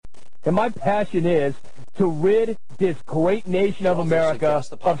And my passion is to rid this great nation of America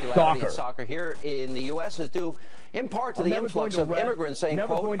of soccer. Soccer here in the U.S. is due in part to the influx of immigrants saying,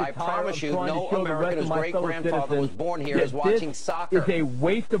 quote, I promise you, no American whose great-grandfather was born here is watching soccer. It's a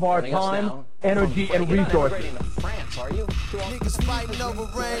waste of our time, energy, and resources. France, are you? Niggas fighting over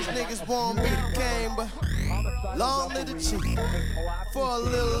range, niggas won't be the game, but long live the chief. For a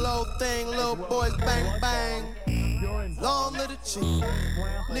little old thing, little boys bang bang. Long live the chief.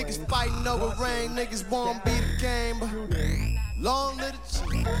 Niggas fighting over range, niggas won't be the game, but long live the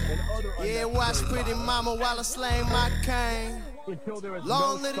chief. Yeah, watch pretty mama while I slay my cane. Until there is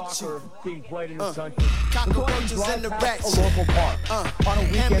Long no live the soccer chief. being played in this country. Cockroaches in the rats. A local park on a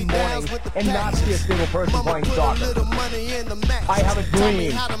weekend morning and not see a single person playing soccer. I have a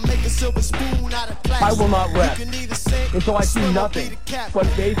dream. I will not rest until I see nothing but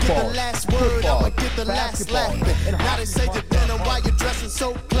baseball, football, basketball, and now they say you're dinner while you're dressing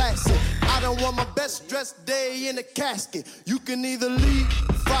so classy. I don't want my best dressed day in a casket. You can either lead,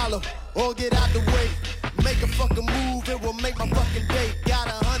 follow, or get out the way. Make a fucking move, it will make my fucking day. Got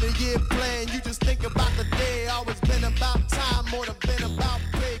a 100-year plan, you just think about the day. Always been about time, more than been about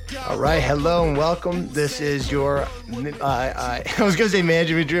pay. All right, hello and welcome. This is your, I was going to say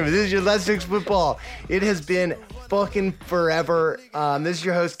management driven. This is your Let's Fix Football. It has been fucking forever. This is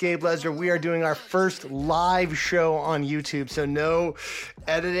your host, Gabe Lezra. We are doing our first live show on YouTube, so no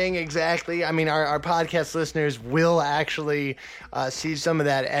editing exactly. I mean, our podcast listeners will actually see some of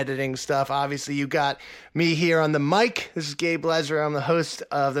that editing stuff. Obviously, you got me here on the mic. This is Gabe Lezra. I'm the host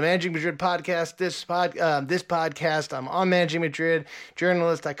of the Managing Madrid podcast. This podcast, I'm on Managing Madrid,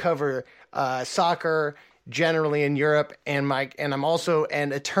 journalist. I cover soccer generally in Europe, and I'm also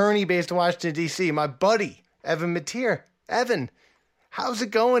an attorney based in Washington, D.C. My buddy, Evan Mateer. Evan, how's it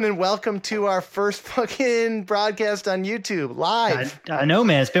going? And welcome to our first fucking broadcast on YouTube live. I know,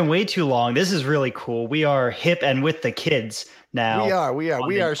 man. It's been way too long. This is really cool. We are hip and with the kids now. We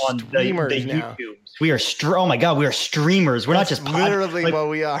are streamers now. We are oh my God, we are streamers. We're not just literally what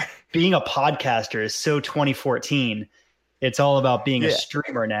we are. Being a podcaster is so 2014. It's all about being a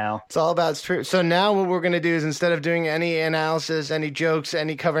streamer now. It's all about stream. So now what we're going to do is, instead of doing any analysis, any jokes,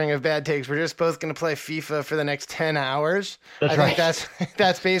 any covering of bad takes, we're just both going to play FIFA for the next 10 hours. That's right. I think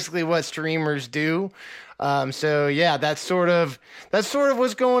that's basically what streamers do. So yeah, that's sort of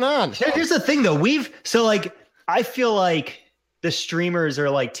what's going on. Here's the thing though. I feel like the streamers are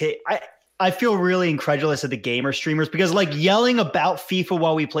like, I feel really incredulous at the gamer streamers because like yelling about FIFA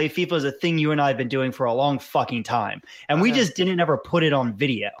while we play FIFA is a thing you and I have been doing for a long fucking time. And we just didn't ever put it on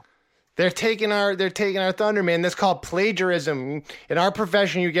video. They're taking our thunder, man. That's called plagiarism. In our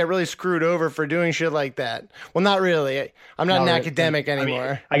profession, you get really screwed over for doing shit like that. Well, not really. I'm not an academic anymore. I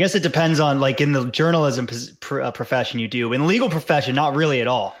mean, I guess it depends on like in the journalism profession you do. In the legal profession, not really at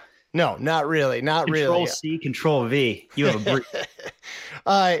all. No, not really. Control C, Control V. You have a brief.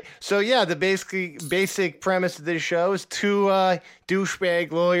 So yeah, the basic premise of this show is two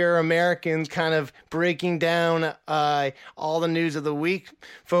douchebag lawyer Americans kind of breaking down all the news of the week,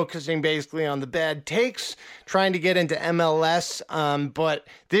 focusing basically on the bad takes, trying to get into MLS. But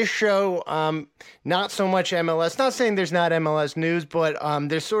this show, not so much MLS. Not saying there's not MLS news, but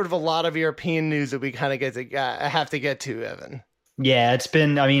there's sort of a lot of European news that we kind of have to get to, Evan. Yeah, it's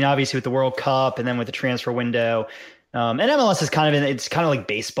been, I mean, obviously with the World Cup and then with the transfer window, and MLS is it's kind of like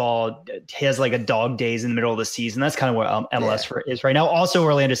baseball. It has like a dog days in the middle of the season. That's kind of what MLS is right now. Also,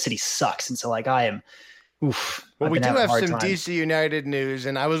 Orlando City sucks. And so like Well, we do have some DC United news,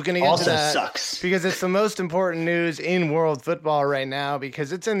 and I was going to get to that sucks because it's the most important news in world football right now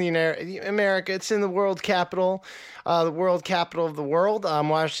because it's in America. It's in the world capital of the world,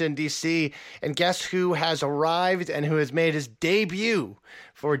 Washington, D.C. And guess who has arrived and who has made his debut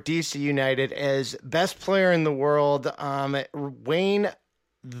for DC United as best player in the world, the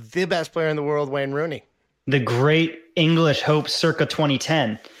best player in the world, Wayne Rooney. The great English hope circa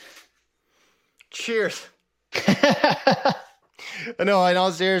 2010. Cheers. No, in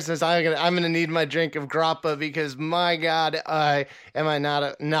all seriousness, I'm gonna need my drink of grappa because my God, am I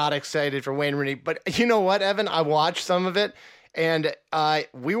not excited for Wayne Rooney? But you know what, Evan? I watched some of it, and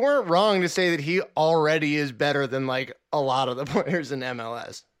we weren't wrong to say that he already is better than like a lot of the players in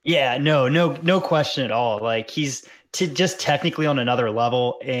MLS. Yeah, no question at all. Like he's just technically on another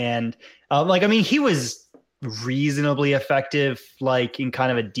level, and he was reasonably effective, like in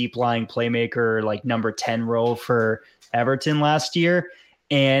kind of a deep lying playmaker, like number 10 role for Everton last year,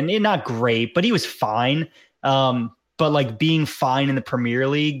 and not great, but he was fine. But like being fine in the Premier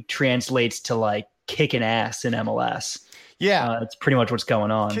League translates to like kicking ass in MLS. Yeah. That's pretty much what's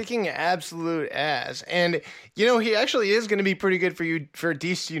going on. Kicking absolute ass. And, he actually is going to be pretty good for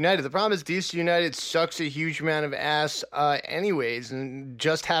DC United. The problem is DC United sucks a huge amount of ass anyways. And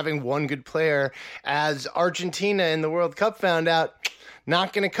just having one good player, as Argentina in the World Cup found out,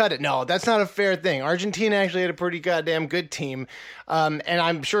 not going to cut it. No, that's not a fair thing. Argentina actually had a pretty goddamn good team. And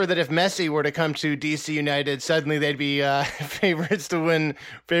I'm sure that if Messi were to come to DC United, suddenly they'd be favorites to win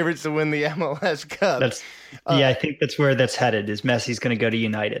the MLS Cup. I think that's where that's headed, is Messi's going to go to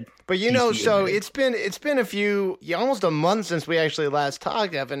United. But so United. it's been almost a month since we actually last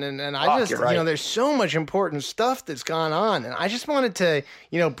talked, Evan, and I just right. There's so much important stuff that's gone on, and I just wanted to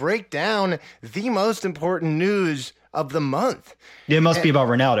break down the most important news of the month. It must be about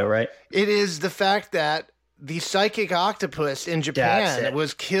Ronaldo, right? It is the fact that the psychic octopus in Japan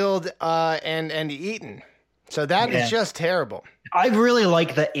was killed and eaten. So that is just terrible. I really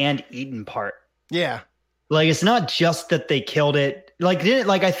like the and eaten part. Yeah. Like, it's not just that they killed it.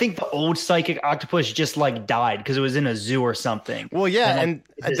 I think the old psychic octopus just died because it was in a zoo or something. Well, yeah, and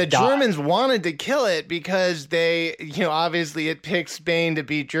the Germans wanted to kill it because they, obviously it picked Spain to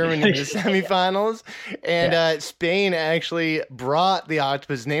beat Germany in the semifinals, and Spain actually brought the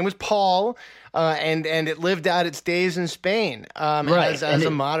octopus. His name was Paul, and it lived out its days in Spain as a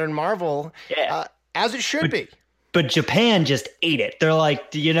modern marvel, as it should be. But Japan just ate it. They're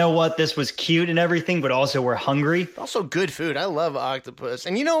like, you know what? This was cute and everything, but also we're hungry. Also good food. I love octopus.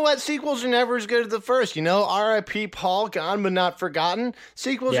 And you know what? Sequels are never as good as the first. R.I.P. Paul, gone but not forgotten.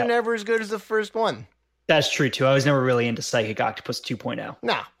 Sequels are never as good as the first one. That's true, too. I was never really into Psychic Octopus 2.0.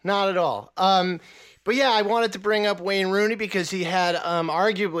 No, not at all. But yeah, I wanted to bring up Wayne Rooney because he had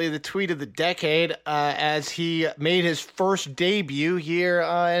arguably the tweet of the decade as he made his first debut here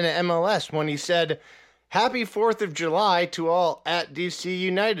in MLS when he said, "Happy 4th of July to all at DC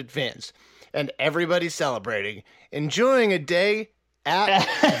United fans and everybody celebrating. Enjoying a day at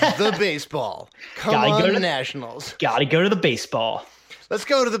the baseball. Come on, Nationals. Gotta go to the baseball. Let's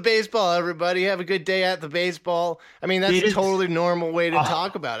go to the baseball, everybody. Have a good day at the baseball." I mean, that's a totally normal way to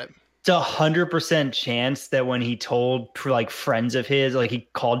talk about it. It's 100% chance that when he told friends of his, he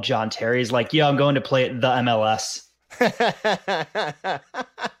called John Terry, he's like, "Yeah, I'm going to play at the MLS."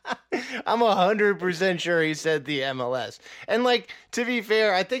 I'm 100% sure he said the MLS. And to be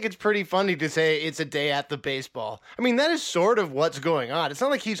fair, I think it's pretty funny to say it's a day at the baseball. I mean, that is sort of what's going on. It's not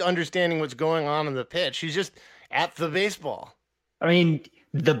like he's understanding what's going on the pitch. He's just at the baseball. I mean,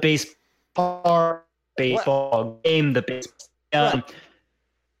 the baseball game, the baseball. I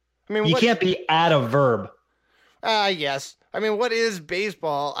mean, you can't be at a verb. Yes. I mean, what is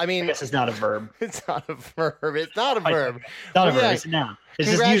baseball? I mean, I guess it's not a verb. It's not a verb. It's not a verb. It's not a verb. It's a noun.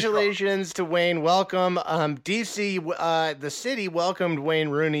 Congratulations to Wayne. Welcome. DC, the city welcomed Wayne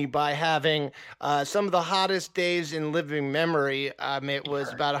Rooney by having some of the hottest days in living memory. It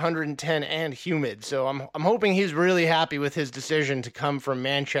was about 110 and humid. So I'm hoping he's really happy with his decision to come from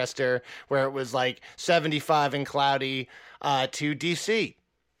Manchester, where it was 75 and cloudy, to DC.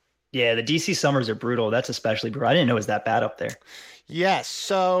 Yeah, the DC summers are brutal. That's especially brutal. I didn't know it was that bad up there. Yes.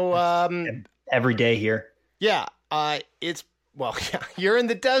 So every day here. Yeah. You're in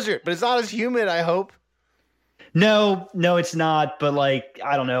the desert, but it's not as humid, I hope. No, it's not. But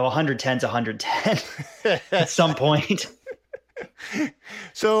I don't know, 110's 110 at some point.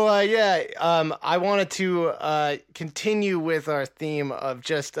 So, I wanted to continue with our theme of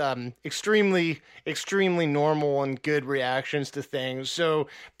just extremely normal and good reactions to things. So,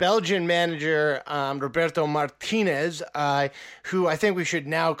 Belgian manager Roberto Martinez, who I think we should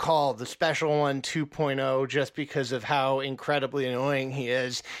now call the Special One 2.0 just because of how incredibly annoying he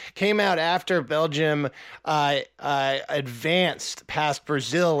is, came out after Belgium advanced past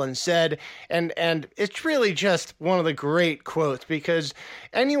Brazil and said, and it's really just one of the great quotes, because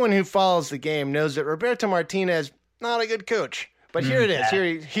anyone who follows the game knows that Roberto Martinez, not a good coach. But here it is.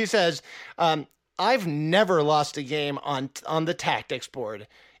 Here he says, "I've never lost a game on the tactics board.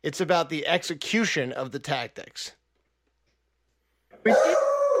 It's about the execution of the tactics."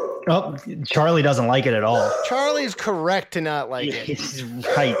 Oh, Charlie doesn't like it at all. Charlie's correct to not like it. He's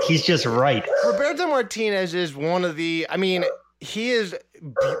right. He's just right. Roberto Martinez is one of the, he is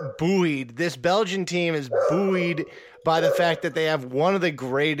buoyed. This Belgian team is buoyed by the fact that they have one of the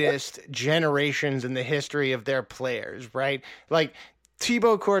greatest generations in the history of their players, right?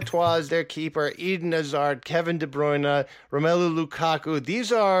 Thibaut Courtois is their keeper, Eden Hazard, Kevin De Bruyne, Romelu Lukaku.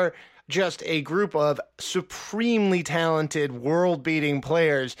 These are just a group of supremely talented, world-beating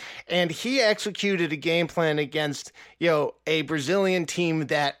players, and he executed a game plan against, a Brazilian team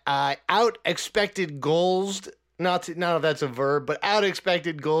that out-expected goals not if that's a verb, but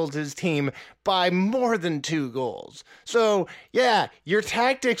out-expected goals his team by more than 2 goals. So, yeah, your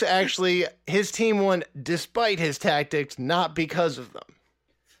tactics actually, his team won despite his tactics, not because of them.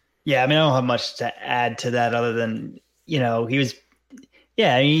 Yeah, I mean, I don't have much to add to that other than, he was,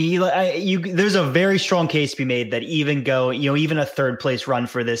 there's a very strong case to be made that even a third place run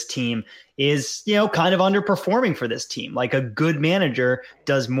for this team is, kind of underperforming for this team. Like a good manager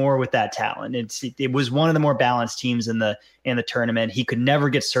does more with that talent. It was one of the more balanced teams in the tournament. He could never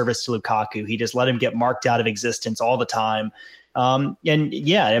get service to Lukaku. He just let him get marked out of existence all the time.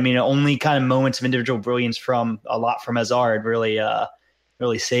 Only kind of moments of individual brilliance from Hazard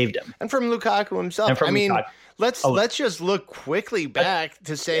really saved him. And from Lukaku himself. Let's just look quickly back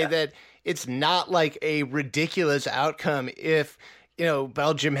to say that it's not like a ridiculous outcome if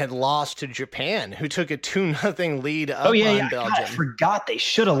Belgium had lost to Japan, who took a 2-0 lead up on Belgium. God, I forgot they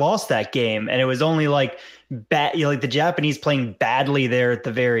should have lost that game, and it was only like the Japanese playing badly there at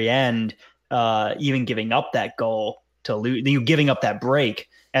the very end, even giving up that goal to giving up that break,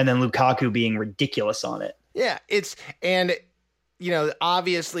 and then Lukaku being ridiculous on it. Yeah,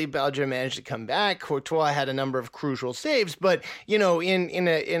 obviously Belgium managed to come back. Courtois had a number of crucial saves, but in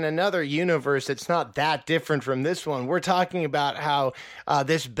another universe, it's not that different from this one. We're talking about how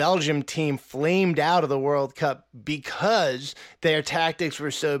this Belgium team flamed out of the World Cup because their tactics were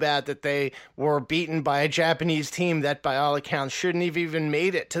so bad that they were beaten by a Japanese team that, by all accounts, shouldn't have even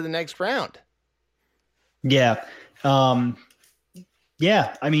made it to the next round. Yeah. I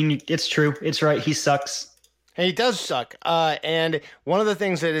mean, it's true. It's right. He sucks. And he does suck. And one of the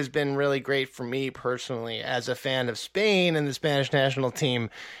things that has been really great for me personally as a fan of Spain and the Spanish national team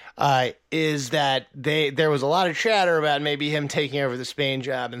is that there was a lot of chatter about maybe him taking over the Spain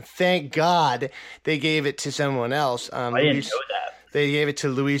job. And thank God they gave it to someone else. I didn't know that. They gave it to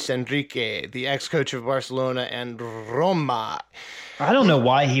Luis Enrique, the ex-coach of Barcelona and Roma. I don't know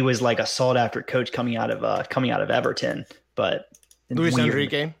why he was like a sought-after coach coming out of Everton, but Luis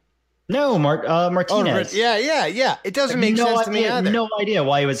Enrique? No, Martinez. Yeah. It doesn't make sense to me either. No idea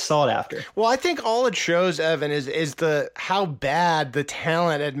why he was sought after. Well, I think all it shows, Evan, is how bad the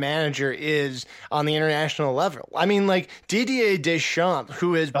talent at manager is on the international level. I mean, like Didier Deschamps,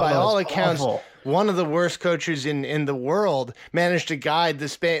 who is by all accounts one of the worst coaches in the world, managed to guide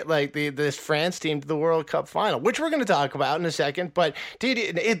this France team to the World Cup final, which we're going to talk about in a second. But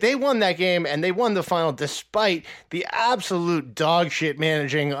they won that game and they won the final despite the absolute dog shit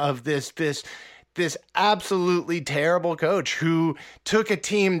managing of this absolutely terrible coach who took a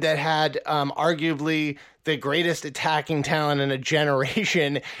team that had arguably the greatest attacking talent in a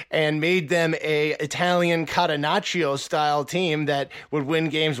generation and made them a Italian Catenaccio style team that would win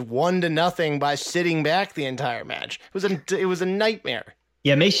games 1-0 by sitting back the entire match. It was a nightmare.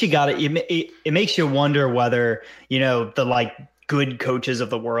 Yeah, it makes you wonder whether, the good coaches of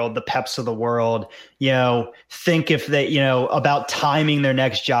the world, the Peps of the world, think if they, about timing their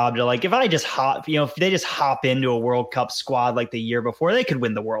next job to if they just hop into a World Cup squad like the year before, they could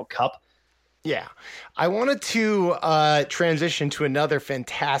win the World Cup. Yeah. I wanted to transition to another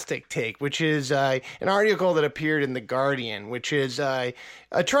fantastic take, which is an article that appeared in The Guardian, which is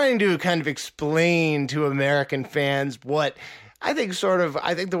trying to kind of explain to American fans what I think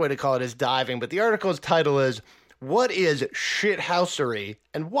the way to call it is diving, but the article's title is "What is Shithousery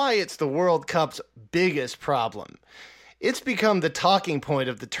and Why It's the World Cup's Biggest Problem?" It's become the talking point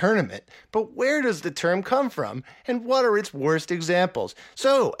of the tournament, but where does the term come from, and what are its worst examples?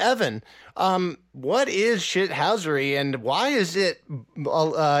 So, Evan, what is shithousery, and why is it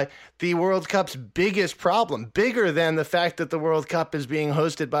the World Cup's biggest problem, bigger than the fact that the World Cup is being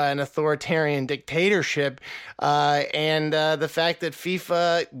hosted by an authoritarian dictatorship, and the fact that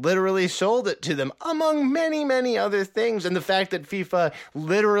FIFA literally sold it to them, among many, many other things, and the fact that FIFA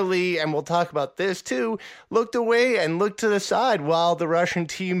literally, and we'll talk about this too, looked away and looked to the side while the Russian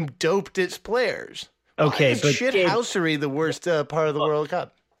team doped its players. Okay, but shithousery the worst part of the World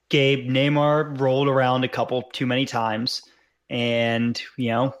Cup? Gabe, Neymar rolled around a couple too many times, and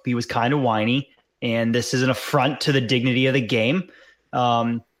he was kind of whiny, and this is an affront to the dignity of the game,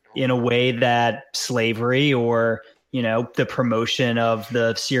 in a way that slavery or the promotion of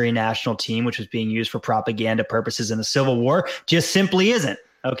the Syrian national team, which was being used for propaganda purposes in the Civil War, just simply isn't.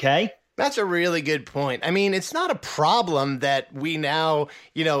 Okay. That's a really good point. I mean, it's not a problem that we now,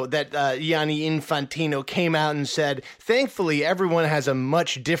 that Gianni Infantino came out and said, thankfully, everyone has a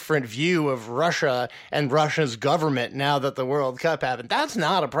much different view of Russia and Russia's government now that the World Cup happened. That's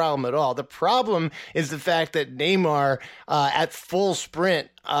not a problem at all. The problem is the fact that Neymar, at full sprint,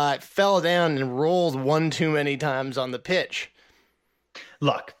 fell down and rolled one too many times on the pitch.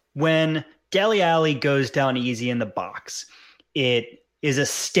 Look, when Dele Alli goes down easy in the box. It is a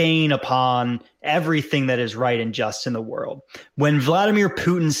stain upon everything that is right and just in the world. When Vladimir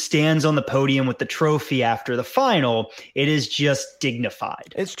Putin stands on the podium with the trophy after the final, it is just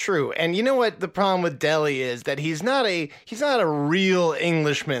dignified. It's true. And you know what the problem with Dele is? That he's not a real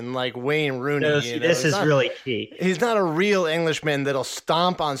Englishman like Wayne Rooney. This is really key. He's not a real Englishman that'll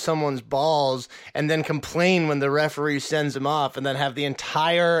stomp on someone's balls and then complain when the referee sends him off and then have the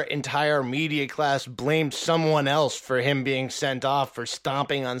entire media class blame someone else for him being sent off for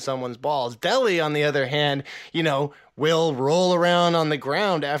stomping on someone's balls. Dele, on the other hand, will roll around on the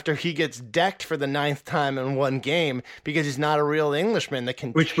ground after he gets decked for the 9th time in one game because he's not a real Englishman that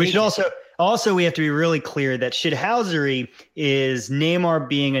can. Which also we have to be really clear that shithousery is Neymar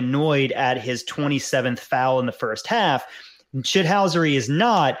being annoyed at his 27th foul in the first half. Shithousery is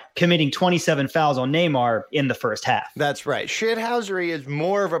not committing 27 fouls on Neymar in the first half. That's right. Shithousery is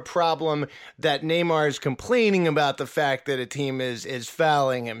more of a problem that Neymar is complaining about the fact that a team is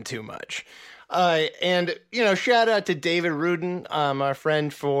fouling him too much. And shout out to David Rudin, our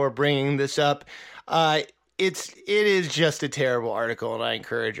friend, for bringing this up. It is just a terrible article, and I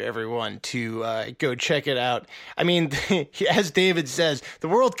encourage everyone to go check it out. I mean, as David says, the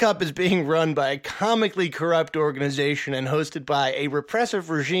World Cup is being run by a comically corrupt organization and hosted by a repressive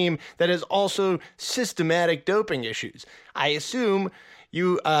regime that has also systematic doping issues. I assume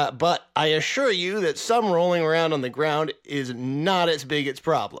but I assure you that some rolling around on the ground is not as big its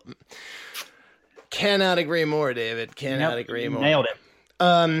problem. Cannot agree more, David. Cannot agree more. Nailed it.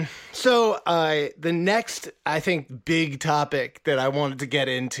 So the next, I think, big topic that I wanted to get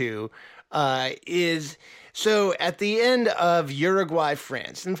into is, so at the end of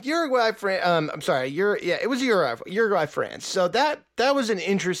Uruguay-France, and it was Uruguay-France. So that was an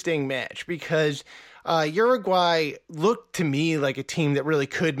interesting match because Uruguay looked to me like a team that really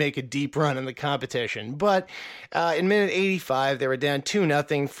could make a deep run in the competition. But in minute 85, they were down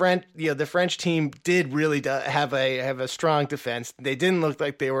 2-0. The French team did really have a strong defense. They didn't look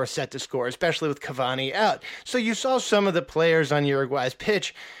like they were set to score, especially with Cavani out. So you saw some of the players on Uruguay's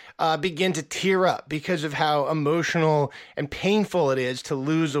pitch begin to tear up because of how emotional and painful it is to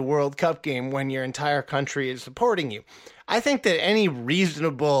lose a World Cup game when your entire country is supporting you. I think that any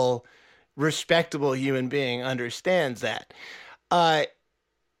reasonable, respectable human being understands that.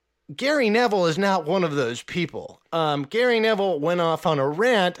 Gary Neville is not one of those people. Gary Neville went off on a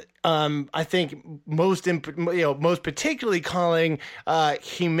rant. I think most particularly calling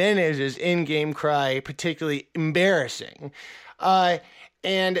Jimenez's in-game cry particularly embarrassing.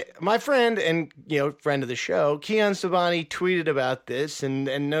 And my friend and friend of the show, Kian Sabani, tweeted about this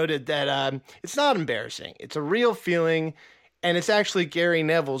and noted that it's not embarrassing. It's a real feeling. And it's actually Gary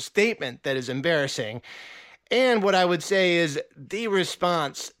Neville's statement that is embarrassing. And what I would say is the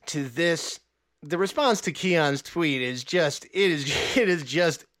response to Keon's tweet is just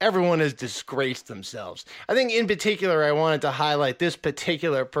everyone has disgraced themselves. I think in particular, I wanted to highlight this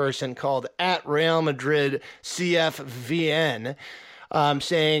particular person called @RealMadridCFVN,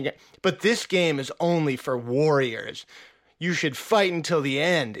 saying, "But this game is only for warriors. You should fight until the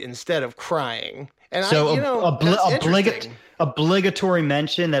end instead of crying." And obligatory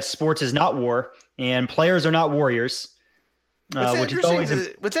mention that sports is not war and players are not warriors.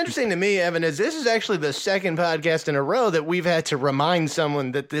 What's interesting to me, Evan, is this is actually the second podcast in a row that we've had to remind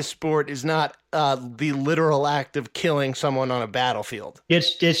someone that this sport is not the literal act of killing someone on a battlefield.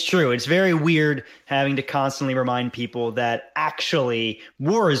 It's true. It's very weird having to constantly remind people that actually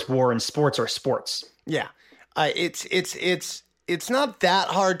war is war and sports are sports. Yeah, it's not that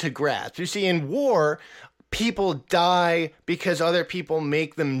hard to grasp. You see, in war, people die because other people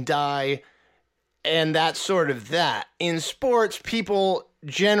make them die, and that's sort of that. In sports, people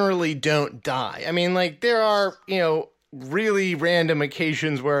generally don't die. I mean, there are, really random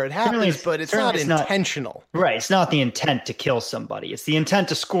occasions where it happens, but it's not intentional. Right. It's not the intent to kill somebody. It's the intent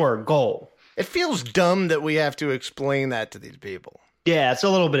to score a goal. It feels dumb that we have to explain that to these people. Yeah, it's a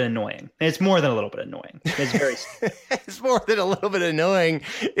little bit annoying. It's more than a little bit annoying. It's very it's more than a little bit annoying.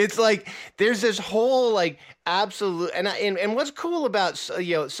 It's like there's this whole absolute and what's cool about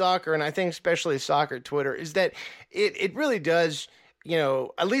soccer, and I think especially soccer Twitter, is that it really does,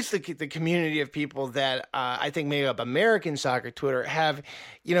 at least the community of people that I think make up American soccer Twitter have,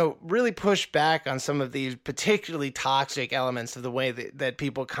 really pushed back on some of these particularly toxic elements of the way that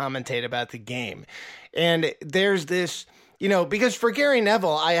people commentate about the game. And there's this because for Gary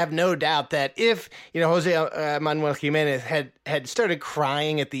Neville, I have no doubt that if, Jose Manuel Jimenez had started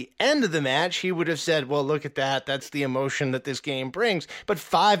crying at the end of the match, he would have said, well, look at that. That's the emotion that this game brings. But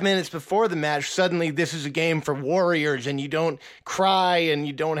 5 minutes before the match, suddenly this is a game for warriors and you don't cry and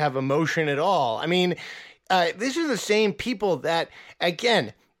you don't have emotion at all. I mean, these are the same people that,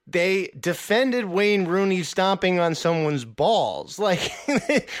 again, they defended Wayne Rooney stomping on someone's balls. Like,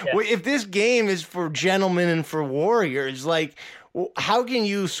 if this game is for gentlemen and for warriors, like, how can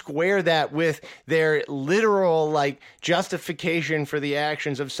you square that with their literal, like, justification for the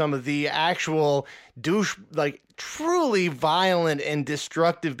actions of some of the actual truly violent and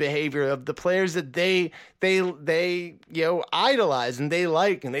destructive behavior of the players that they idolize and they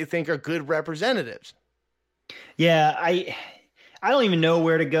like and they think are good representatives? Yeah, I don't even know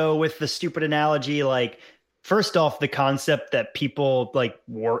where to go with the stupid analogy. Like, first off, the concept that people like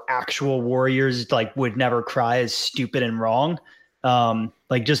actual warriors like would never cry is stupid and wrong.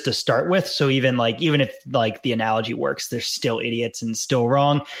 Like, just to start with. So even if like the analogy works, they're still idiots and still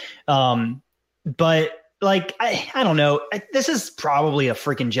wrong. But like, I don't know. This is probably a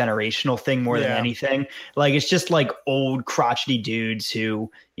freaking generational thing more than anything. Like, it's just like old crotchety dudes who,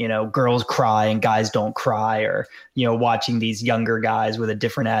 girls cry and guys don't cry, or, watching these younger guys with a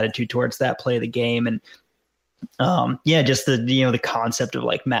different attitude towards that play of the game. And, just the concept of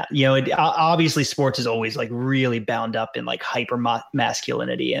like, obviously sports is always like really bound up in like hyper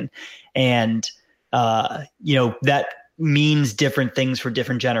masculinity and that means different things for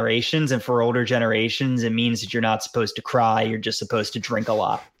different generations. And for older generations, it means that you're not supposed to cry. You're just supposed to drink a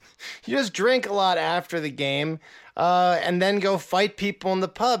lot. You just drink a lot after the game, and then go fight people in the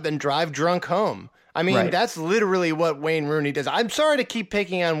pub and drive drunk home. I mean, That's literally what Wayne Rooney does. I'm sorry to keep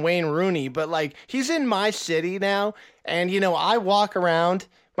picking on Wayne Rooney, but like, he's in my city now. And, I walk around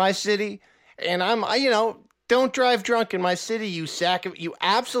my city and don't drive drunk in my city, you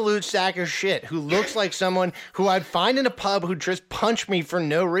absolute sack of shit who looks like someone who I'd find in a pub who just punched me for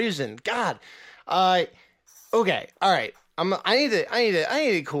no reason. God. Okay. All right. I need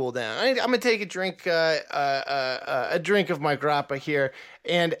to cool down. I'm gonna take a drink of my grappa here,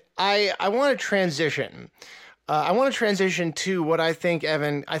 and I want to transition. I want to transition to what I think,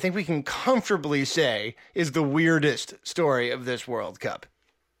 Evan, we can comfortably say is the weirdest story of this World Cup.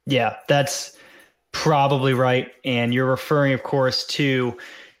 Yeah, that's probably right. And you're referring, of course, to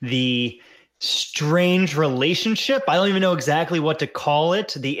the strange relationship. I don't even know exactly what to call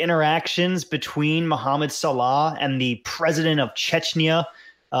it. The interactions between Mohamed Salah and the president of Chechnya.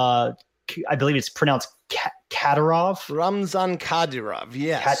 I believe it's pronounced Kadyrov. Ramzan Kadyrov,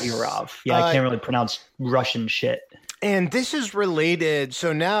 yes. Kadyrov. Yeah, I can't really pronounce Russian shit. And this is related.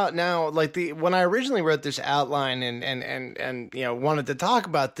 So now, like when I originally wrote this outline and wanted to talk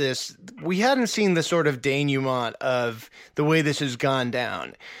about this, we hadn't seen the sort of denouement of the way this has gone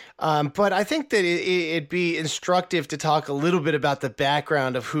down. But I think that it'd be instructive to talk a little bit about the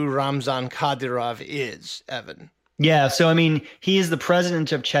background of who Ramzan Kadyrov is, Evan. Yeah. So, I mean, he is the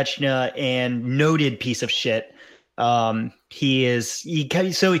president of Chechnya and noted piece of shit. So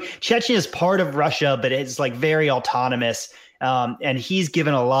Chechen is part of Russia, but it's like very autonomous. And he's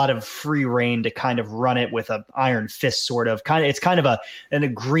given a lot of free reign to kind of run it with an iron fist, it's kind of an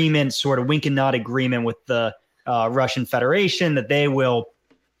agreement, sort of wink and nod agreement with the Russian Federation that they will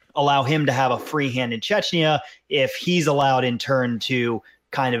allow him to have a free hand in Chechnya if he's allowed in turn to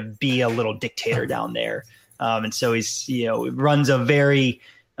kind of be a little dictator down there. And so he's, runs a very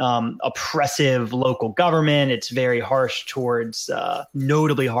oppressive local government. It's very harsh towards,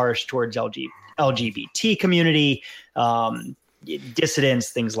 notably harsh towards LGBT community, dissidents,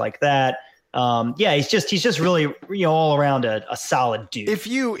 things like that. He's just really, all around a solid dude. If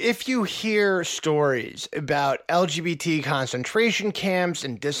you hear stories about LGBT concentration camps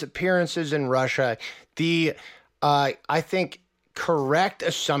and disappearances in Russia, the I think correct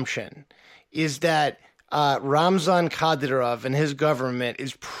assumption is that Ramzan Kadyrov and his government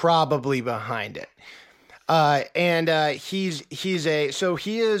is probably behind it. He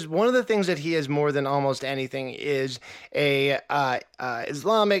is one of the things that he is more than almost anything is a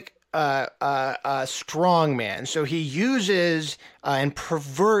Islamic strongman. So he uses and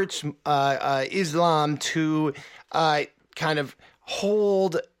perverts Islam to kind of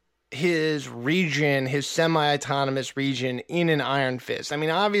hold his region, his semi-autonomous region, in an iron fist. I mean,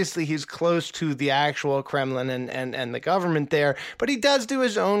 obviously he's close to the actual Kremlin and the government there, but he does do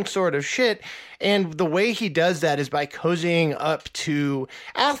his own sort of shit. And the way he does that is by cozying up to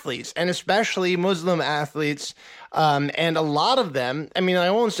athletes, and especially Muslim athletes, And a lot of them, I mean,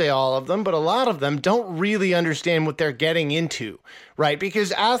 I won't say all of them, but a lot of them don't really understand what they're getting into, right?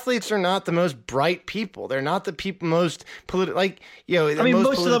 Because athletes are not the most bright people. They're not the most political, like, I mean,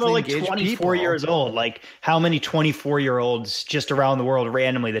 most of them are like 24 years old. Like, how many 24-year-olds just around the world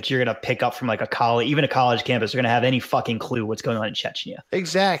randomly that you're going to pick up from like a college, even a college campus, are going to have any fucking clue what's going on in Chechnya?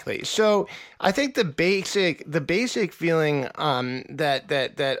 Exactly. So I think the basic feeling that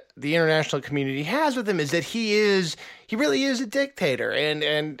the international community has with him is that he really is a dictator,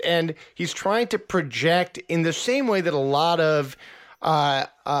 and he's trying to project in the same way that a lot of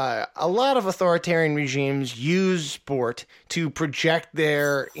authoritarian regimes use sport to project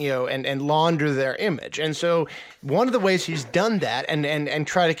their, and launder their image. And so one of the ways he's done that and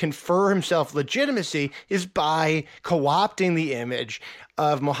try to confer himself legitimacy is by co-opting the image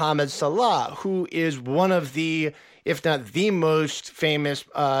of Mohamed Salah, who is one of the, if not the most famous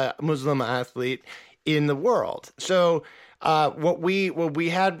Muslim athlete in the world. So what we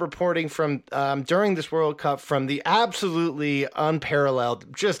had reporting from during this World Cup from the absolutely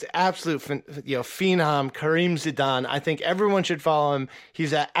unparalleled, just absolute phenom Karim Zidane. I think everyone should follow him.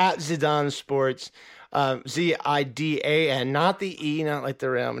 He's at Zidane Sports, Zidan, not the E, not like the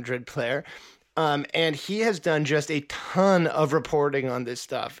Real Madrid player. And he has done just a ton of reporting on this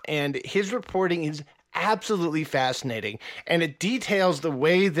stuff, and his reporting is absolutely fascinating, and it details the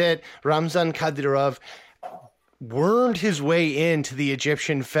way that Ramzan Kadyrov wormed his way into the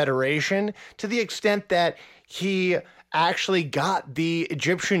Egyptian Federation to the extent that he actually got the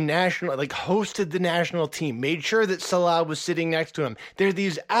Egyptian hosted the national team, made sure that Salah was sitting next to him. There are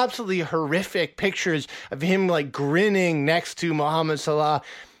these absolutely horrific pictures of him like grinning next to Mohamed Salah.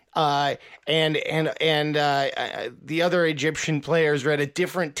 And the other Egyptian players are at a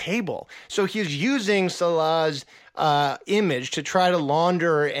different table. So he's using Salah's image to try to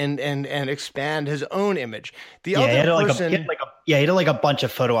launder and expand his own image. He had a bunch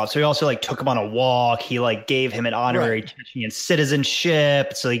of photo ops. So he also like took him on a walk. He like gave him an honorary Chechen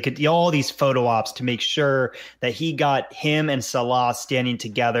citizenship. So he could all these photo ops to make sure that he got him and Salah standing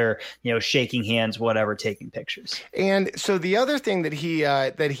together, shaking hands, whatever, taking pictures. And so the other thing that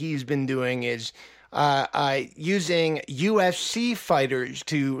he's been doing is using UFC fighters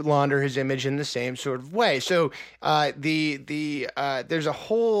to launder his image in the same sort of way. So there's a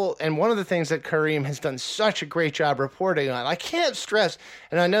whole, and one of the things that Karim has done such a great job reporting on, I can't stress,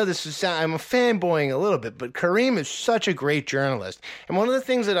 and I know I'm a fanboying a little bit, but Karim is such a great journalist. And one of the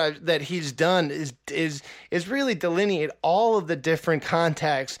things that he's done is really delineate all of the different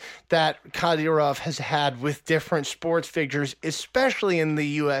contacts that Kadyrov has had with different sports figures, especially in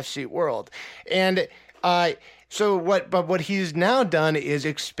the UFC world. And what he's now done is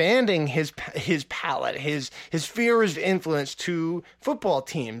expanding his palette, his sphere of influence to football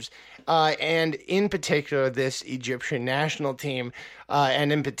teams, and in particular this Egyptian national team,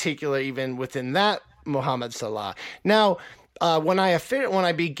 and in particular even within that Mohamed Salah. Now, when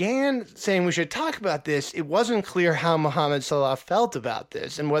I began saying we should talk about this, it wasn't clear how Mohamed Salah felt about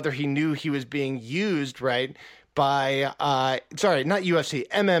this and whether he knew he was being used right by not UFC,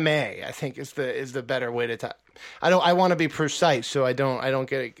 MMA, I think is the better way to talk. I want to be precise so I don't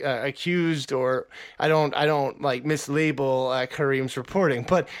get accused, or I don't like mislabel Karim's reporting.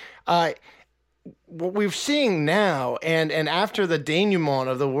 But what we're seeing now, and after the denouement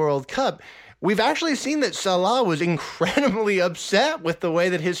of the World Cup, we've actually seen that Salah was incredibly upset with the way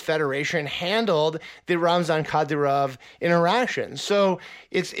that his federation handled the Ramzan Kadyrov interaction. So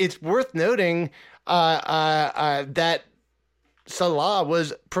it's worth noting that Salah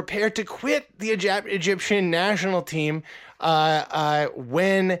was prepared to quit the Egyptian national team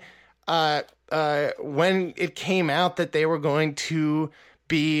when it came out that they were going to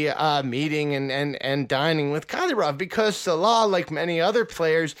be meeting and dining with Kadyrov, because Salah, like many other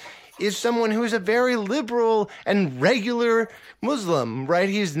players, is someone who is a very liberal and regular Muslim, right?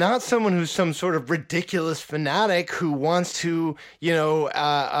 He's not someone who's some sort of ridiculous fanatic who wants to,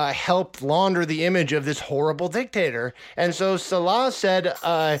 help launder the image of this horrible dictator. And so Salah said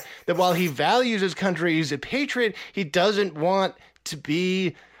that while he values his country, he's a patriot, he doesn't want to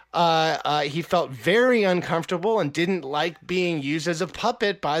be he felt very uncomfortable and didn't like being used as a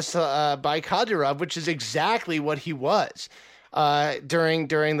puppet by Kadyrov, which is exactly what he was during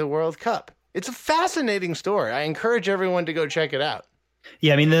the World Cup. It's a fascinating story. I encourage everyone to go check it out.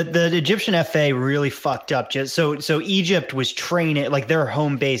 Yeah, I mean the Egyptian FA really fucked up. So Egypt was training, like their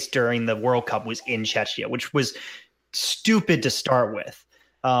home base during the World Cup was in Chechnya, which was stupid to start with.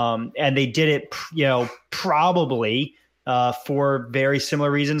 And they did it, probably for very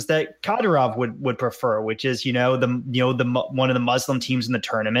similar reasons that Kadyrov would prefer, which is, one of the Muslim teams in the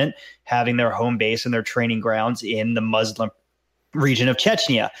tournament having their home base and their training grounds in the Muslim region of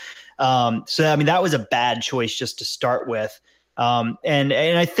Chechnya. That was a bad choice just to start with. And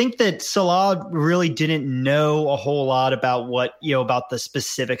I think that Salah really didn't know a whole lot about about the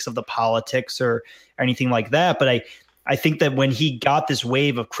specifics of the politics or anything like that. But I think that when he got this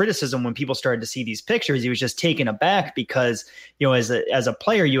wave of criticism, when people started to see these pictures, he was just taken aback because, as a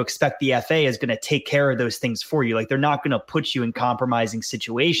player, you expect the FA is going to take care of those things for you. Like, they're not going to put you in compromising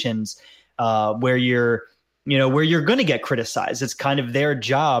situations where you're going to get criticized. It's kind of their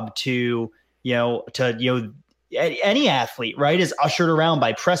job to any athlete, right, is ushered around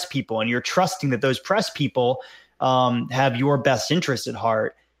by press people, and you're trusting that those press people have your best interest at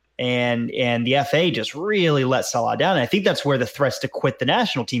heart. And the FA just really let Salah down. And I think that's where the threats to quit the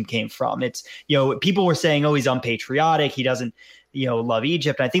national team came from. It's, people were saying, oh, he's unpatriotic. He doesn't, love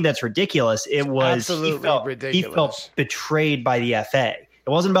Egypt. And I think that's ridiculous. It was absolutely ridiculous. He felt betrayed by the FA. It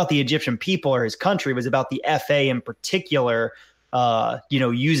wasn't about the Egyptian people or his country. It was about the FA in particular,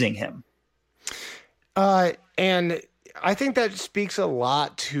 using him. And I think that speaks a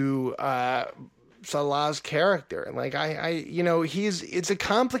lot to Salah's character. And like, it's a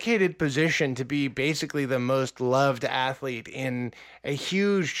complicated position to be basically the most loved athlete in a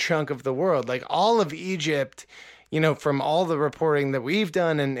huge chunk of the world. Like, all of Egypt, from all the reporting that we've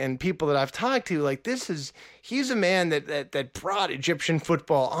done and people that I've talked to, like, he's a man that brought Egyptian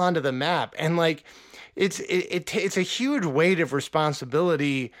football onto the map. And like, it's a huge weight of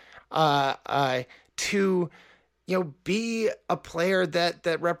responsibility, to be a player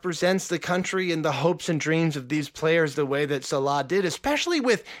that represents the country and the hopes and dreams of these players the way that Salah did, especially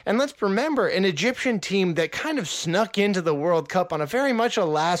with, and let's remember, an Egyptian team that kind of snuck into the World Cup on a very much a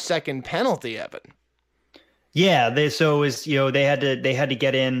last-second penalty, Evan. Yeah, they had to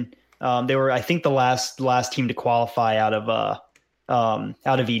get in. They were, I think, the last team to qualify out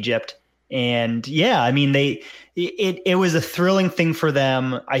of Egypt. And yeah, I mean, it was a thrilling thing for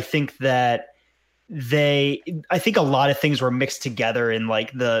them. I think that I think a lot of things were mixed together in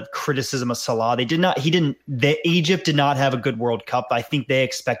like the criticism of Salah. Egypt did not have a good World Cup. I think they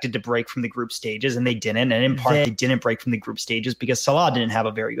expected to break from the group stages, and they didn't. And in part, they didn't break from the group stages because Salah didn't have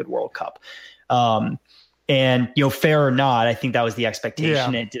a very good World Cup. And fair or not, I think that was the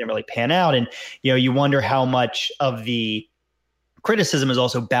expectation. Yeah. It didn't really pan out. And, you wonder how much of the criticism is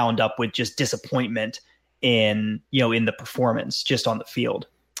also bound up with just disappointment in the performance just on the field.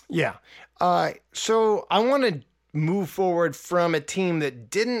 Yeah. So I want to move forward from a team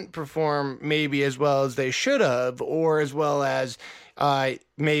that didn't perform maybe as well as they should have, or as well as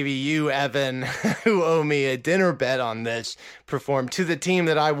maybe you, Evan, who owe me a dinner bet on this, performed, to the team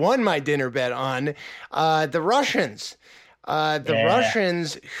that I won my dinner bet on, the Russians.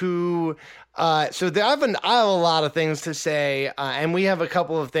 Russians who... I have a lot of things to say, and we have a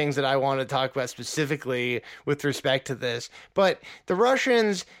couple of things that I want to talk about specifically with respect to this. But the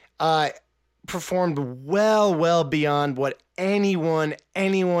Russians... performed well beyond what anyone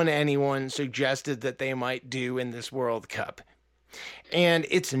suggested that they might do in this World Cup. And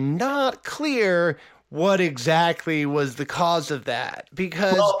it's not clear what exactly was the cause of that,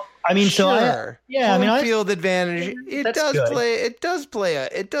 because home field advantage, it does play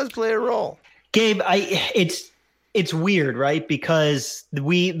a role. Gabe, it's weird, right? Because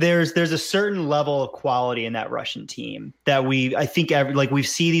there's a certain level of quality in that Russian team that we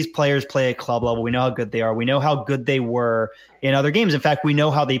see these players play at club level. We know how good they are. We know how good they were in other games. In fact, we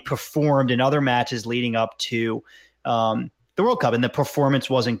know how they performed in other matches leading up to the World Cup, and the performance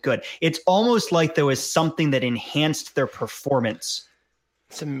wasn't good. It's almost like there was something that enhanced their performance.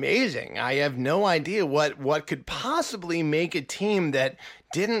 It's amazing. I have no idea what could possibly make a team that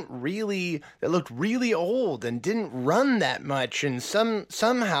looked really old and didn't run that much, and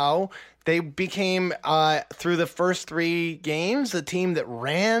somehow they became through the first 3 games the team that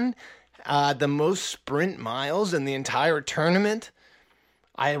ran the most sprint miles in the entire tournament.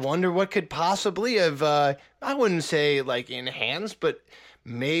 I wonder what could possibly have I wouldn't say like enhanced, but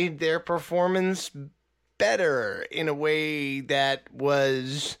made their performance better in a way that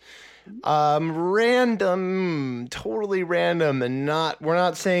was random, totally random, and we're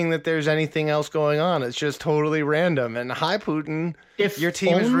not saying that there's anything else going on. It's just totally random. And hi, Putin, your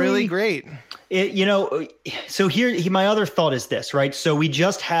team is really great. So my other thought is this, right? So we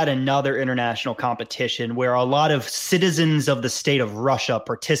just had another international competition where a lot of citizens of the state of Russia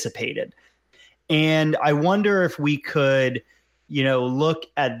participated. And I wonder if we could, look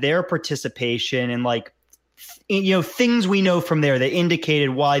at their participation and like things we know from there that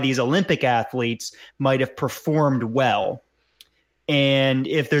indicated why these Olympic athletes might have performed well. And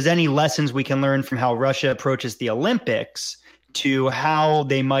if there's any lessons we can learn from how Russia approaches the Olympics to how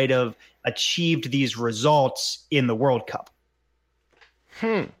they might have achieved these results in the World Cup.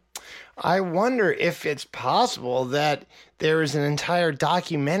 I wonder if it's possible that there is an entire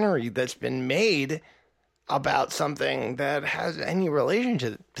documentary that's been made about something that has any relation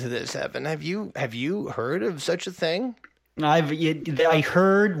to this, Evan. Have you heard of such a thing? I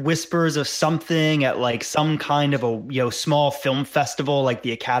heard whispers of something at like some kind of a small film festival, like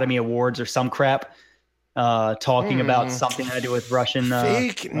the Academy Awards or some crap, talking about something I do with Russian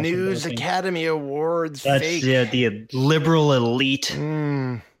fake news doping. Academy Awards. That's fake. The liberal elite.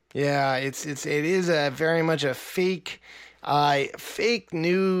 Yeah, it is a very much a fake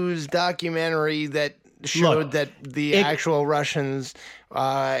news documentary that showed that the actual Russians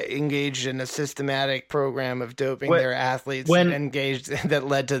engaged in a systematic program of doping their athletes that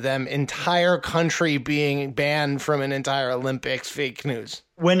led to them entire country being banned from an entire Olympics. Fake news.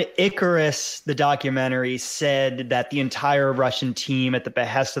 When Icarus, the documentary, said that the entire Russian team at the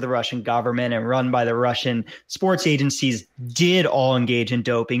behest of the Russian government and run by the Russian sports agencies did all engage in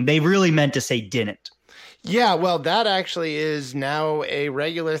doping, they really meant to say didn't. Yeah, well, that actually is now a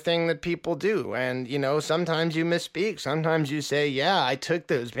regular thing that people do. And, sometimes you misspeak. Sometimes you say, yeah, I took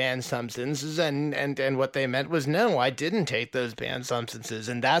those banned substances. And what they meant was, no, I didn't take those banned substances.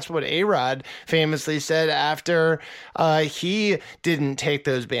 And that's what A-Rod famously said after he didn't take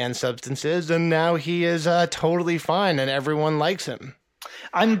those banned substances. And now he is totally fine and everyone likes him.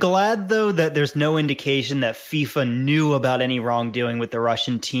 I'm glad, though, that there's no indication that FIFA knew about any wrongdoing with the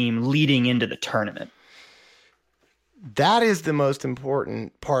Russian team leading into the tournament. That is the most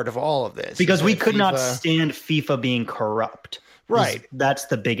important part of all of this. Because we could not stand FIFA being corrupt. Right. That's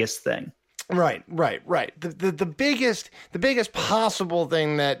the biggest thing. Right. The biggest possible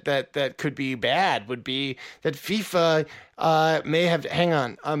thing that could be bad would be that FIFA may have. Hang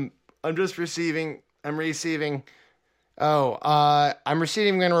on. I'm receiving a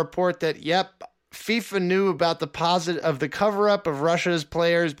report that, yep, FIFA knew about the cover-up of Russia's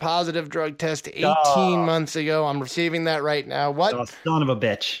players' positive drug test 18 months ago. I'm receiving that right now. What? Oh, son of a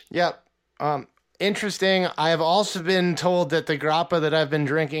bitch. Yep. Interesting. I have also been told that the grappa that I've been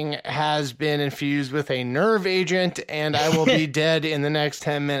drinking has been infused with a nerve agent, and I will be dead in the next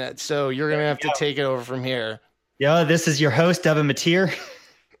 10 minutes. So you're going to have to take it over from here. Yeah, this is your host, Evan Mateer.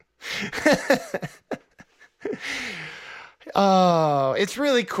 Oh, it's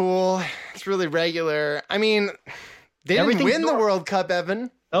really cool. It's really regular. I mean, they didn't win the World Cup, Evan.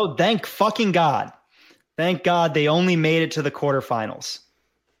 Oh, thank fucking God. Thank God they only made it to the quarterfinals.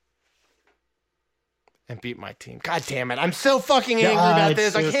 And beat my team. God damn it. I'm so fucking angry about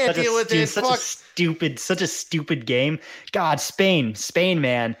this. I can't deal with this. Such a stupid game. God, Spain,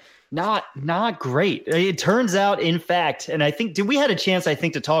 man. Not great. It turns out, in fact, and I think we had a chance,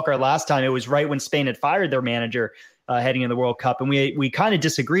 to talk our last time. It was right when Spain had fired their manager heading into the World Cup. And we kind of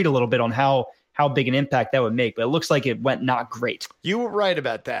disagreed a little bit on how big an impact that would make. But it looks like it went not great. You were right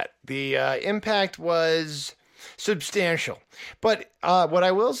about that. The impact was substantial. But what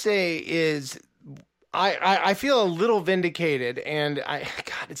I will say is I feel a little vindicated. And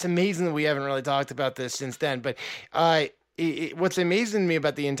God, it's amazing that we haven't really talked about this since then. But what's amazing to me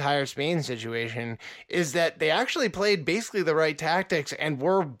about the entire Spain situation is that they actually played basically the right tactics and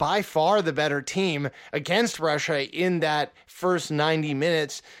were by far the better team against Russia in that first 90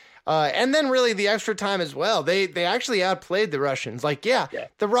 minutes. And then really the extra time as well. They actually outplayed the Russians. The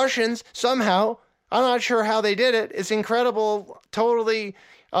Russians somehow, I'm not sure how they did it. It's incredible. Totally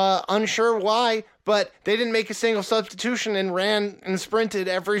unsure why, but they didn't make a single substitution and ran and sprinted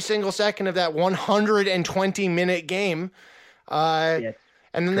every single second of that 120-minute game. And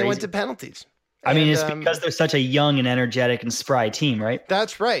then they went to penalties. I mean, it's because they're such a young and energetic and spry team, right?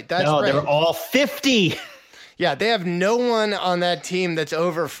 That's right. They're all 50. Yeah, they have no one on that team that's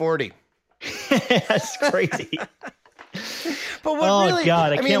over 40. That's crazy. But what really,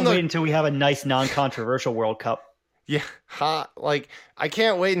 God, I can't wait until we have a nice non-controversial World Cup. Yeah, I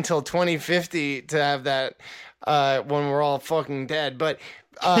can't wait until 2050 to have that when we're all fucking dead. But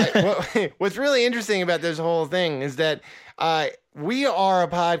what's really interesting about this whole thing is that we are a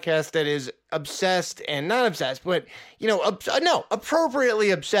podcast that is obsessed, and not obsessed, but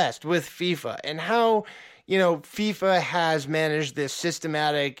appropriately obsessed with FIFA and how FIFA has managed this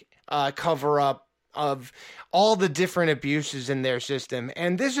systematic cover up of all the different abuses in their system.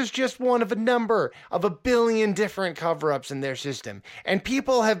 And this is just one of a number of 1 billion different cover-ups in their system. And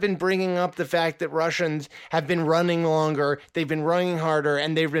people have been bringing up the fact that Russians have been running longer, they've been running harder,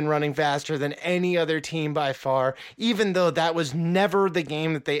 and they've been running faster than any other team by far, even though that was never the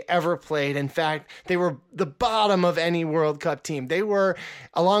game that they ever played. In fact, they were the bottom of any World Cup team. They were,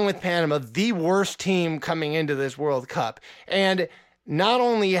 along with Panama, the worst team coming into this World Cup. And not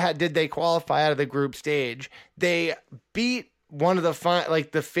only did they qualify out of the group stage, they beat one of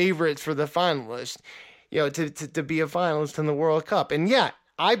the favorites for the finalists, to be a finalist in the World Cup. And yeah,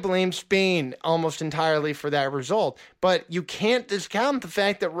 I blame Spain almost entirely for that result, but you can't discount the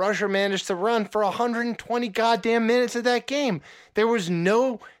fact that Russia managed to run for 120 goddamn minutes of that game. They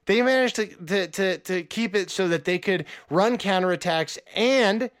managed to keep it so that they could run counterattacks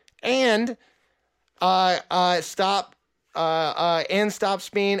and stop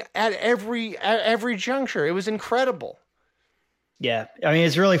Spain at every juncture. It was incredible. Yeah, I mean,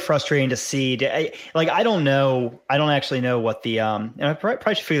 it's really frustrating to see. I don't actually know what the and I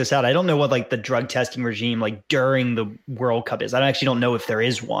probably should figure this out. I don't know what the drug testing regime during the World Cup is. I actually don't know if there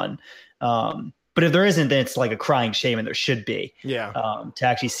is one. But if there isn't, then it's a crying shame, and there should be. Yeah. To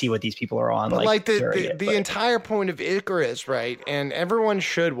actually see what these people are on. But the entire point of Icarus, right? And everyone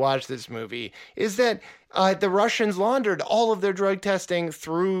should watch this movie, is that the Russians laundered all of their drug testing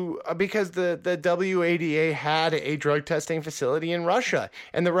because the WADA had a drug testing facility in Russia,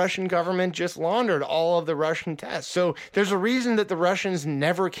 and the Russian government just laundered all of the Russian tests. So there's a reason that the Russians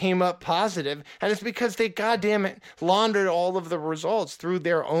never came up positive, and it's because they goddamn it laundered all of the results through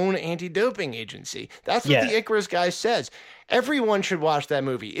their own anti-doping agency. That's what the Icarus guy says. Everyone should watch that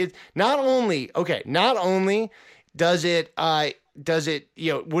movie. It not only does it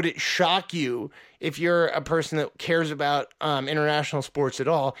would it shock you if you're a person that cares about international sports at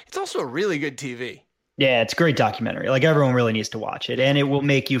all? It's also a really good TV. Yeah, it's a great documentary. Everyone really needs to watch it, and it will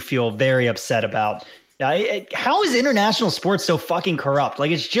make you feel very upset about how is international sports so fucking corrupt?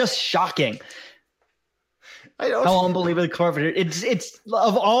 It's just shocking. How unbelievably corrupt it's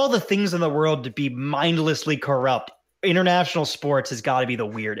of all the things in the world to be mindlessly corrupt, international sports has got to be the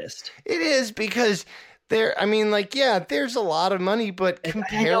weirdest. It is, because there's a lot of money, but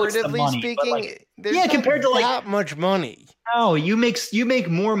comparatively speaking, there's compared to that much money. Oh, you make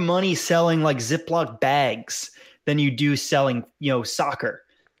more money selling Ziploc bags than you do selling, soccer.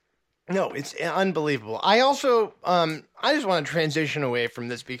 No, it's unbelievable. I also, I just want to transition away from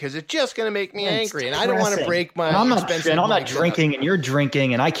this because it's just going to make me angry, and I don't want to break my. I'm not drinking, and you're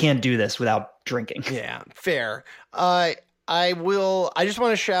drinking, and I can't do this without drinking. Yeah, fair. I just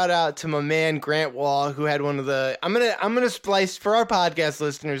want to shout out to my man Grant Wall, who had one of the. I'm gonna splice for our podcast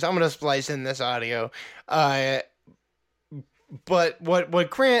listeners. I'm gonna splice in this audio. But what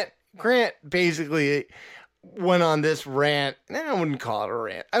Grant basically went on this rant, and I wouldn't call it a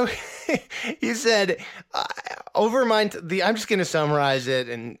rant. He said, I'm just going to summarize it.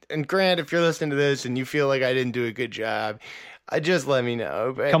 And Grant, if you're listening to this and you feel like I didn't do a good job, just let me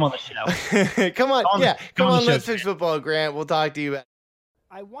know. But, come on the show. Come on. Let's fix football, Grant. We'll talk to you.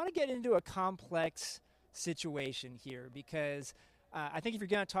 I want to get into a complex situation here because I think if you're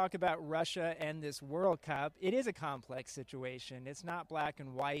going to talk about Russia and this World Cup, it is a complex situation. It's not black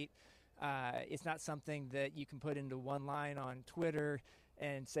and white. It's not something that you can put into one line on Twitter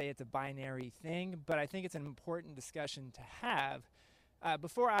and say it's a binary thing, but I think it's an important discussion to have.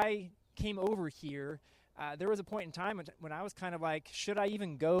 Before I came over here, there was a point in time when I was kind of like, should I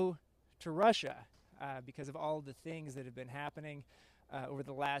even go to Russia? Because of all the things that have been happening over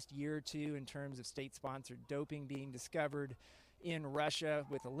the last year or two in terms of state-sponsored doping being discovered in Russia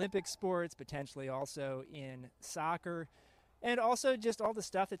with Olympic sports, potentially also in soccer. And also just all the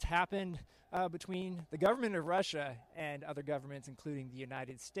stuff that's happened between the government of Russia and other governments, including the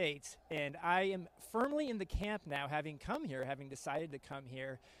United States. And I am firmly in the camp now, having decided to come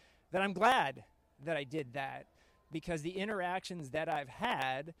here, that I'm glad that I did that, because the interactions that I've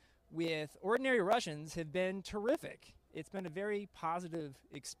had with ordinary Russians have been terrific. It's been a very positive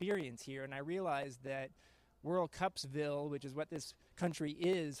experience here, and I realized that World Cupsville, which is what this country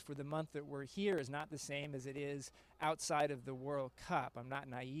is for the month that we're here, is not the same as it is outside of the World Cup. I'm not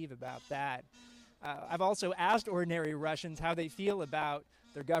naive about that. I've also asked ordinary Russians how they feel about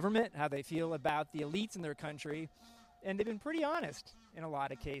their government, how they feel about the elites in their country, and they've been pretty honest in a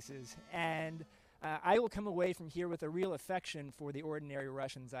lot of cases. And I will come away from here with a real affection for the ordinary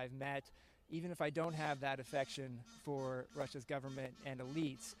Russians I've met, even if I don't have that affection for Russia's government and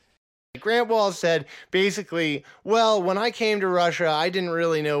elites. Grant Wall said basically, well, when I came to Russia, I didn't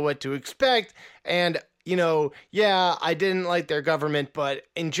really know what to expect. And, I didn't like their government, but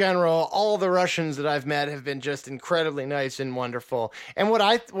in general, all the Russians that I've met have been just incredibly nice and wonderful. And what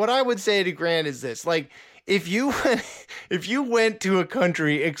I would say to Grant is this, like, if you went to a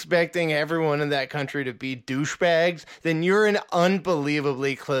country expecting everyone in that country to be douchebags, then you're an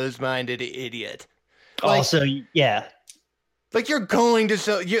unbelievably closed-minded idiot. Also, yeah. Like, you're going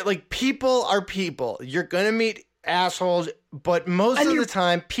to people are people. You're going to meet assholes, but most of the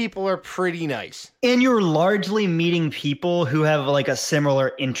time, people are pretty nice. And you're largely meeting people who have like a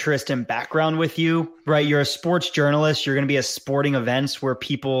similar interest and background with you, right? You're a sports journalist. You're going to be at sporting events where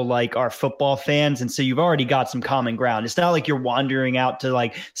people like are football fans. And so you've already got some common ground. It's not like you're wandering out to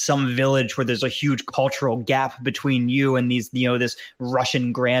like some village where there's a huge cultural gap between you and these, this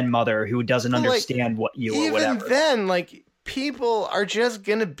Russian grandmother who doesn't understand what you or whatever. Even then, like, people are just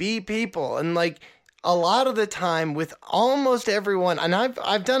going to be people. And like a lot of the time with almost everyone, and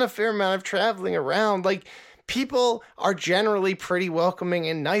I've done a fair amount of traveling around, like people are generally pretty welcoming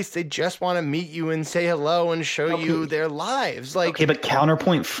and nice. They just want to meet you and say hello and show you their lives. Like, okay, but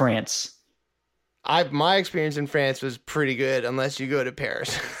counterpoint France. My experience in France was pretty good, unless you go to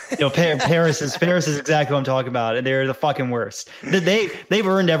Paris. Paris is exactly what I'm talking about. They're the fucking worst. They've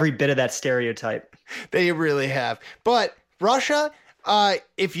earned every bit of that stereotype. They really have. But Russia,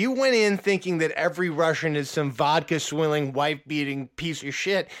 if you went in thinking that every Russian is some vodka-swilling, wife-beating piece of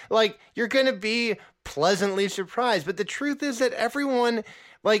shit, like, you're going to be pleasantly surprised. But the truth is that everyone,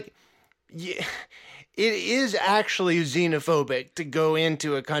 like, it is actually xenophobic to go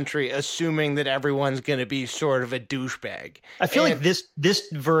into a country assuming that everyone's going to be sort of a douchebag. I feel like this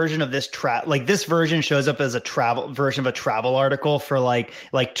version of this this version shows up as a travel version of a travel article for like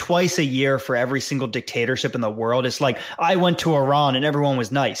twice a year for every single dictatorship in the world. It's like, I went to Iran and everyone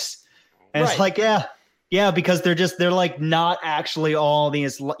was nice. And It's like, yeah, because they're like not actually all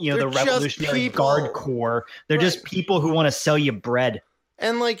these, the Revolutionary Guard Corps. They're just people who want to sell you bread.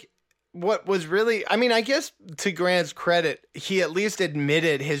 And like, what was really, I guess to Grant's credit, he at least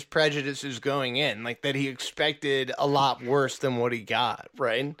admitted his prejudices going in, like that he expected a lot worse than what he got,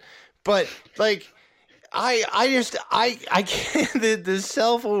 right? But like, I can't, the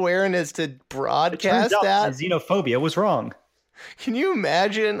self-awareness to broadcast that. Xenophobia was wrong. Can you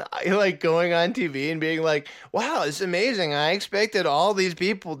imagine like going on TV and being like, wow, it's amazing. I expected all these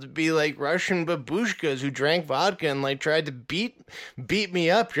people to be like Russian babushkas who drank vodka and like tried to beat me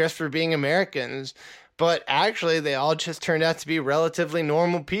up just for being Americans. But actually they all just turned out to be relatively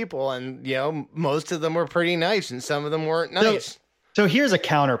normal people. And, most of them were pretty nice and some of them weren't nice. So here's a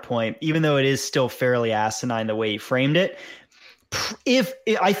counterpoint, even though it is still fairly asinine the way he framed it.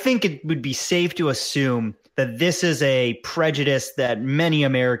 I think it would be safe to assume that this is a prejudice that many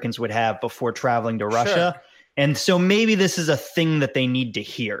Americans would have before traveling to Russia. Sure. And so maybe this is a thing that they need to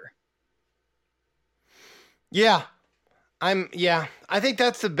hear. Yeah. I think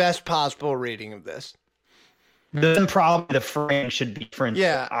that's the best possible reading of this. Then probably the frame should be different.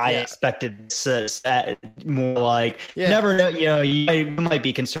 Yeah. I expected more like, never know, you might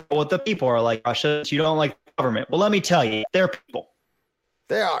be concerned with the people are like Russia. You don't like the government. Well, let me tell you, they're people.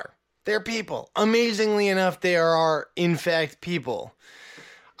 They are. They're people. Amazingly enough, they are in fact people.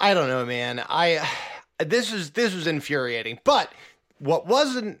 I don't know, man. This was infuriating. But what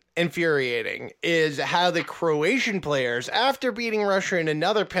wasn't infuriating is how the Croatian players, after beating Russia in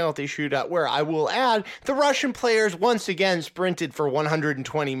another penalty shootout, where I will add, the Russian players once again sprinted for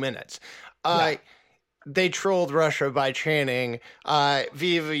 120 minutes. They trolled Russia by chanting,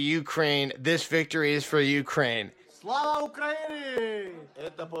 "Viva Ukraine, this victory is for Ukraine." Slava Ukraini!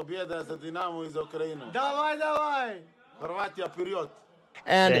 Это победа за Динамо из Украины. Давай! Хорватия вперед!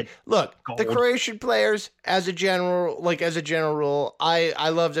 And look, the Croatian players, as a general rule, I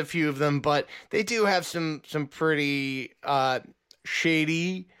loved a few of them, but they do have some pretty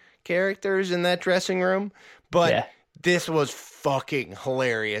shady characters in that dressing room. But this was fucking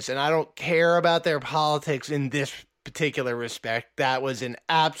hilarious, and I don't care about their politics in this particular respect. That was an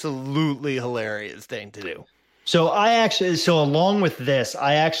absolutely hilarious thing to do. So along with this,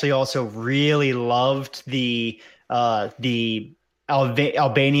 I actually also really loved the Albanian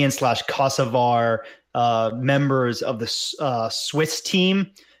 / Kosovar members of the Swiss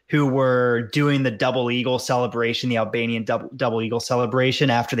team who were doing the double eagle celebration, the Albanian double eagle celebration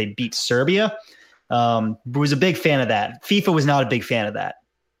after they beat Serbia. Was a big fan of that. FIFA was not a big fan of that.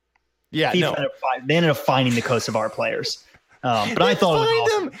 Yeah, they ended up finding the Kosovar players. But I thought it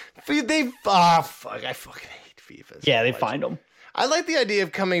was awesome. I fucking hate FIFA. Yeah, they find them. I like the idea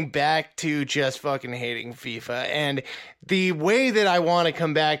of coming back to just fucking hating FIFA. And the way that I want to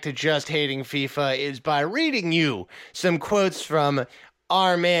come back to just hating FIFA is by reading you some quotes from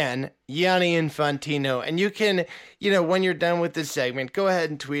our man, Gianni Infantino. And you can, when you're done with this segment, go ahead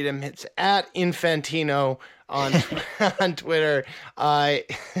and tweet him. It's at Infantino on Twitter.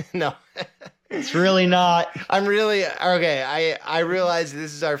 No. It's really not. I'm really okay. I realize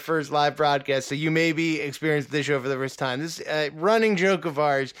this is our first live broadcast, so you may be experiencing this show for the first time. This running joke of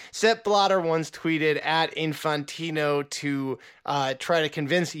ours. Sepp Blatter once tweeted at Infantino to try to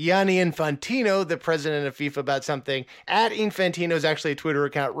convince Gianni Infantino, the president of FIFA, about something. At Infantino is actually a Twitter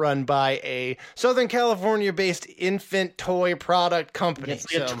account run by a Southern California-based infant toy product company.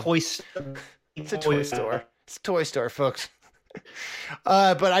 It's a toy store. It's a toy store. It's a toy store, folks.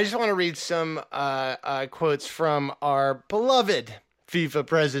 But I just want to read some quotes from our beloved FIFA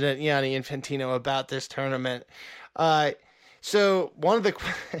president Gianni Infantino about this tournament. So one of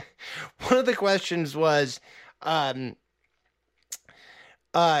the questions was,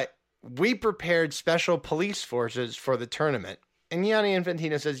 we prepared special police forces for the tournament. And Gianni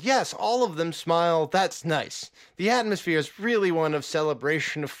Infantino says, yes, all of them smile. That's nice. The atmosphere is really one of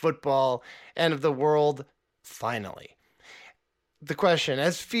celebration of football and of the world. Finally. The question,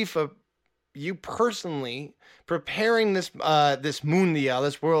 as FIFA, you personally preparing this Mundial,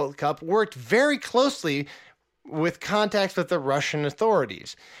 this World Cup, worked very closely with contacts with the Russian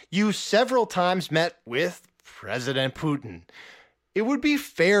authorities. You several times met with President Putin. It would be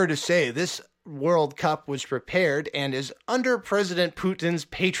fair to say this World Cup was prepared and is under President Putin's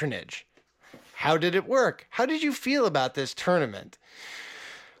patronage. How did it work? How did you feel about this tournament?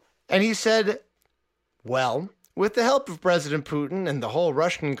 And he said, well, with the help of President Putin and the whole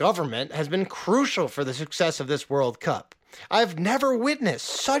Russian government has been crucial for the success of this World Cup. I've never witnessed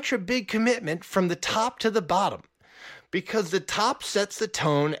such a big commitment from the top to the bottom, because the top sets the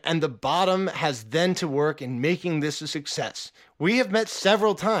tone and the bottom has then to work in making this a success. We have met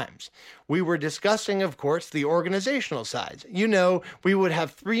several times. We were discussing, of course, the organizational sides. We would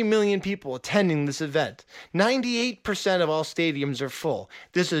have 3 million people attending this event. 98% of all stadiums are full.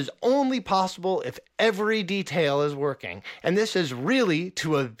 This is only possible if every detail is working. And this is really,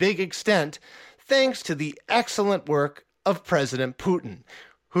 to a big extent, thanks to the excellent work of President Putin,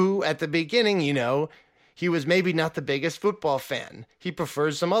 who, at the beginning, he was maybe not the biggest football fan. He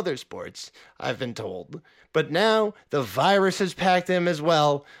prefers some other sports, I've been told. But now the virus has packed him as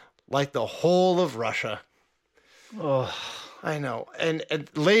well, like the whole of Russia. Oh, I know. And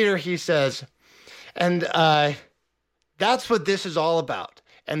later he says, and that's what this is all about.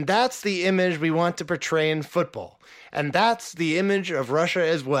 And that's the image we want to portray in football. And that's the image of Russia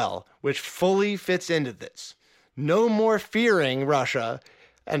as well, which fully fits into this. No more fearing Russia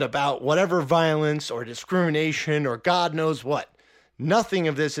and about whatever violence or discrimination or God knows what. Nothing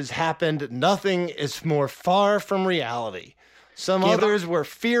of this has happened. Nothing is more far from reality. Some others were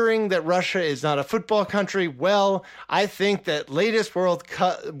fearing that Russia is not a football country. Well, I think that latest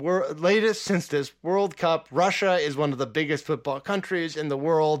since this World Cup, Russia is one of the biggest football countries in the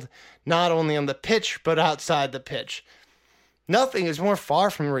world, not only on the pitch, but outside the pitch. Nothing is more far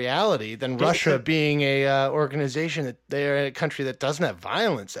from reality than Russia being a organization that they're a country that doesn't have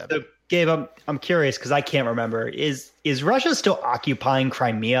violence ever. So, Gabe, I'm curious because I can't remember. Is Russia still occupying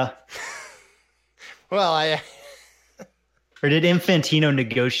Crimea? Well, or did Infantino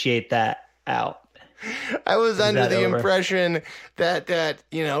negotiate that out? I was under the impression that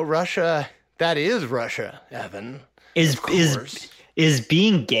Russia, that is Russia, Evan. Is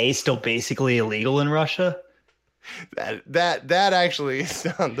being gay still basically illegal in Russia? That actually is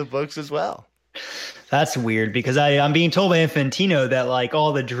on the books as well. That's weird because I'm being told by Infantino that like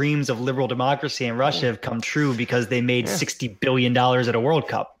all the dreams of liberal democracy in Russia have come true because they made $60 billion at a World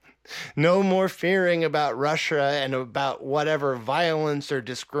Cup. No more fearing about Russia and about whatever violence or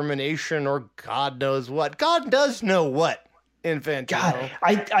discrimination or God knows what. God does know what, Infantino. God,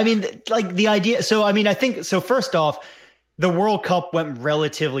 I mean, like the idea. So, I mean, I think so. First off, the World Cup went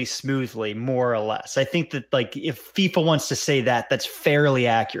relatively smoothly, more or less. I think that like if FIFA wants to say that, that's fairly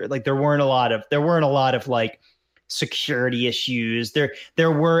accurate. Like there weren't a lot of like security issues. There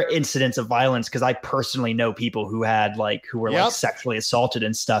were incidents of violence because I personally know people who were like sexually assaulted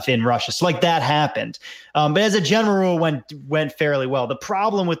and stuff in Russia. So like that happened. But as a general rule, went fairly well. The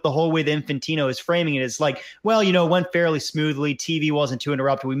problem with the whole way that Infantino is framing it is like, well, it went fairly smoothly. TV wasn't too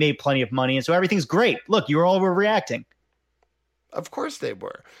interrupted. We made plenty of money. And so everything's great. Look, you all were reacting. Of course they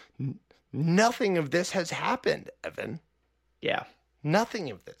were. Nothing of this has happened, Evan. Yeah. Nothing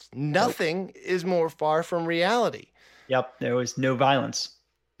of this. Nothing is more far from reality. Yep. There was no violence,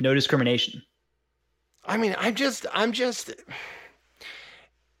 no discrimination. I mean, I'm just,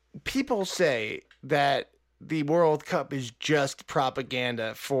 people say that the World Cup is just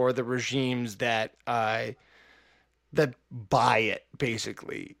propaganda for the regimes that buy it,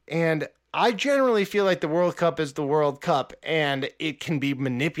 basically. And I generally feel like the World Cup is the World Cup, and it can be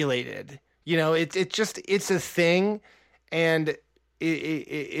manipulated. You know, it's a thing, and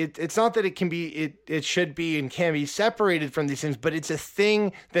it's not that it can be, it should be and can be separated from these things, but it's a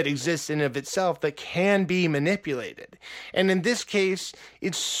thing that exists in of itself that can be manipulated. And in this case,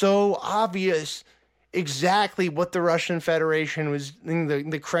 it's so obvious exactly what the Russian Federation was,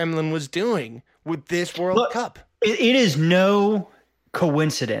 the Kremlin was doing with this World Cup. It is no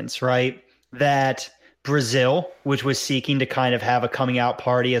coincidence, right, that Brazil, which was seeking to kind of have a coming out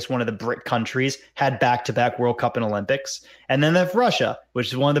party as one of the BRIC countries, had back-to-back World Cup and Olympics. And then that Russia, which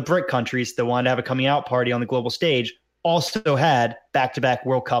is one of the BRIC countries that wanted to have a coming out party on the global stage, also had back-to-back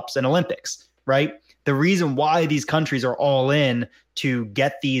World Cups and Olympics, right? The reason why these countries are all in to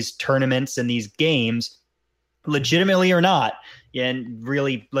get these tournaments and these games, legitimately or not, and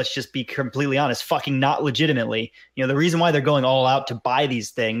really, let's just be completely honest, fucking not legitimately. You know, the reason why they're going all out to buy these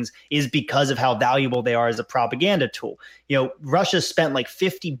things is because of how valuable they are as a propaganda tool. You know, Russia spent like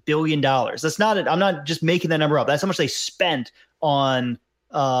 $50 billion. That's not it. I'm not just making that number up. That's how much they spent on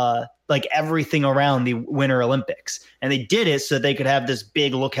like everything around the Winter Olympics. And they did it so they could have this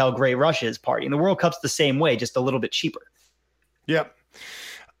big look how great Russia is party. And the World Cup's the same way, just a little bit cheaper. Yep.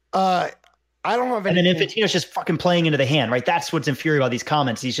 I don't have any. And then Infantino's just fucking playing into the hand, right? That's what's infuriating about these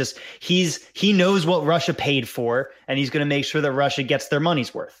comments. He knows what Russia paid for, and he's going to make sure that Russia gets their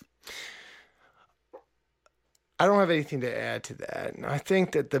money's worth. I don't have anything to add to that. And I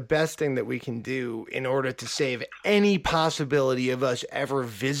think that the best thing that we can do in order to save any possibility of us ever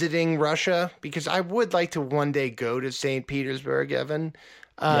visiting Russia, because I would like to one day go to St. Petersburg, Evan,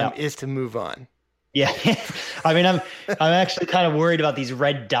 is to move on. Yeah. I mean, I'm actually kind of worried about these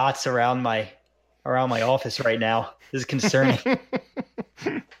red dots around my office right now. This is concerning.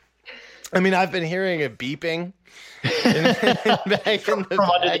 I mean, I've been hearing a beeping back in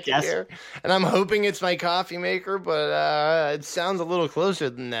the back here, and I'm hoping it's my coffee maker, but it sounds a little closer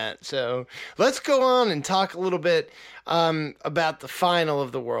than that. So let's go on and talk a little bit about the final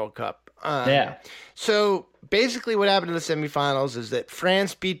of the World Cup. So basically what happened in the semifinals is that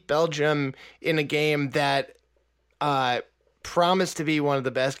France beat Belgium in a game that promised to be one of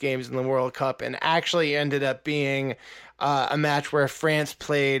the best games in the World Cup and actually ended up being a match where France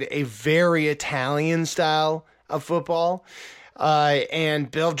played a very Italian style of football. And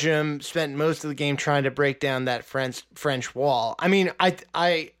Belgium spent most of the game trying to break down that French wall. I mean,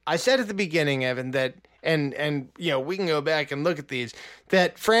 I said at the beginning, Evan, that and you know, we can go back and look at these,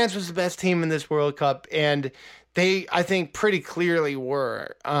 that France was the best team in this World Cup, and they, I think, pretty clearly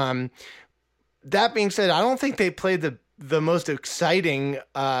were. That being said, I don't think they played the most exciting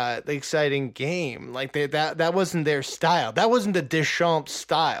game. Like that wasn't their style. That wasn't the Deschamps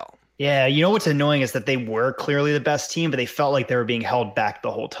style. Yeah, you know what's annoying is that they were clearly the best team, but they felt like they were being held back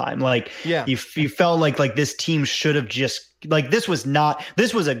the whole time. Like, yeah, you felt like this team should have just, like, this was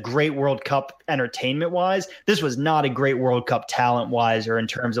a great World Cup entertainment wise. This was not a great World Cup talent wise, or in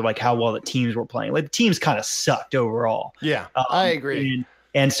terms of like how well the teams were playing. Like, the teams kind of sucked overall. Yeah, I agree.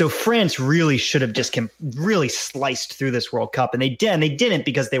 And so France really should have just really sliced through this World Cup, and they did. And they didn't,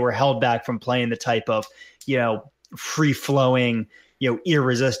 because they were held back from playing the type of, you know, free flowing, you know,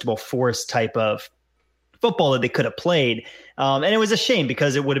 irresistible force type of football that they could have played. And it was a shame,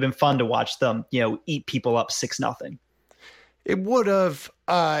 because it would have been fun to watch them, you know, eat people up 6-0. It would have,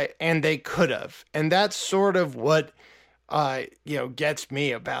 and they could have. And that's sort of what, you know, gets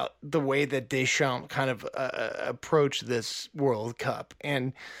me about the way that Deschamps kind of approached this World Cup.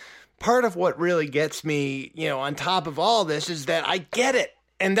 And part of what really gets me, you know, on top of all this, is that I get it.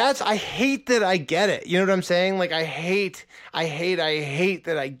 And I hate that I get it. You know what I'm saying? Like, I hate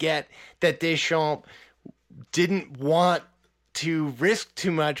that I get that Deschamps didn't want to risk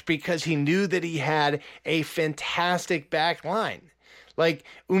too much, because he knew that he had a fantastic back line. Like,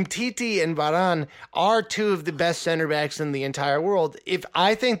 Umtiti and Varane are two of the best center backs in the entire world. If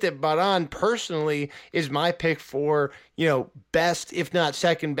I think that Varane personally is my pick for, you know, best, if not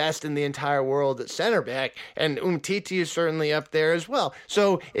second best in the entire world at center back, and Umtiti is certainly up there as well.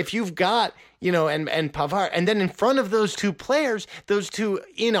 So if you've got, you know, and Pavard, and then in front of those two players, those two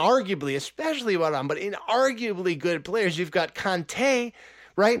inarguably, especially Varane, but inarguably good players, you've got Kanté,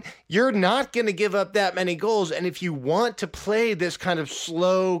 right? You're not going to give up that many goals. And if you want to play this kind of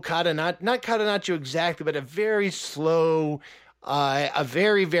slow, not Catenaccio exactly, but a very slow, a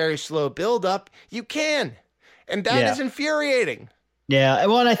very, very slow build-up, you can. And that is infuriating. Yeah,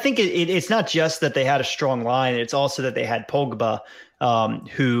 well, and I think it's not just that they had a strong line. It's also that they had Pogba,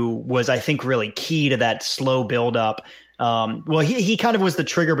 who was, I think, really key to that slow buildup. He kind of was the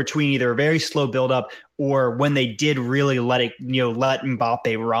trigger between either a very slow buildup or when they did really let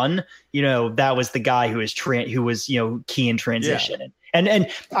Mbappe run. That was the guy who was key in transition. Yeah. And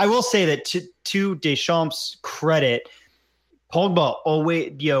I will say that to Deschamps' credit, Pogba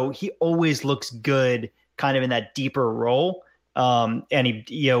always looks good kind of in that deeper role. And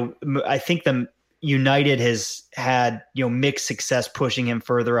I think the United has had, mixed success pushing him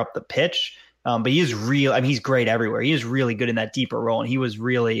further up the pitch. But he is he's great everywhere. He is really good in that deeper role. And he was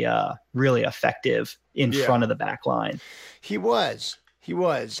really, really effective in front of the back line. He was.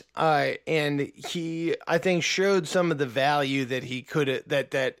 And he, I think, showed some of the value that he could,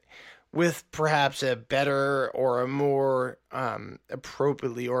 that with perhaps a better or a more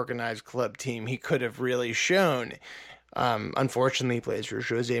appropriately organized club team, he could have really shown. Unfortunately, he plays for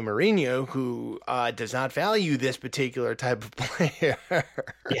Jose Mourinho, who does not value this particular type of player.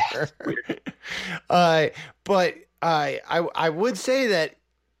 But I would say that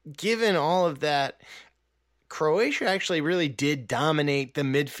given all of that, Croatia actually really did dominate the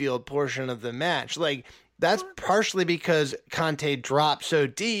midfield portion of the match. Like, that's partially because Conte dropped so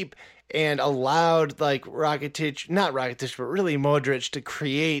deep and allowed not Rakitic, but really Modric to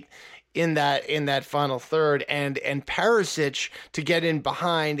create in that final third, and Perisic to get in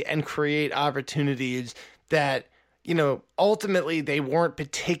behind and create opportunities that, ultimately they weren't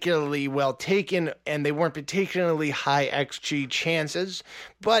particularly well taken and they weren't particularly high XG chances.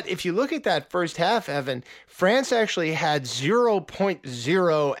 But if you look at that first half, Evan, France actually had 0.0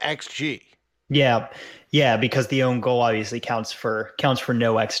 XG. Yeah, because the own goal obviously counts for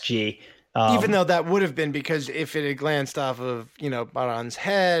no XG. Even though that would have been because if it had glanced off of, Baran's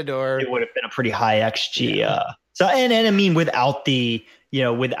head, or it would have been a pretty high XG. Yeah. So, and I mean, without the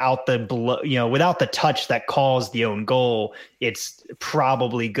touch that caused the own goal, it's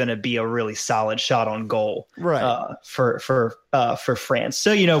probably going to be a really solid shot on goal, right? For France.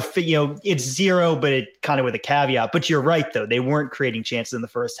 So, it's 0, but it kind of with a caveat, but you're right though. They weren't creating chances in the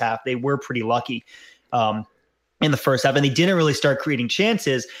first half. They were pretty lucky. In the first half, and they didn't really start creating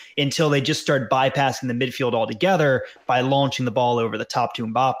chances until they just started bypassing the midfield altogether by launching the ball over the top to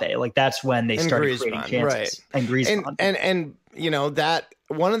Mbappe. Like, that's when they started creating chances. Right. And Griezmann. And that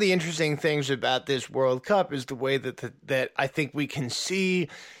one of the interesting things about this World Cup is the way that I think we can see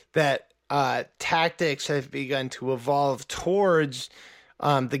that tactics have begun to evolve towards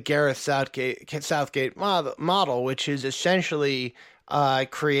the Gareth Southgate model, which is essentially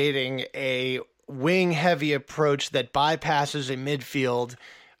creating a wing-heavy approach that bypasses a midfield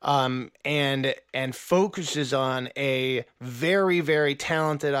and focuses on a very, very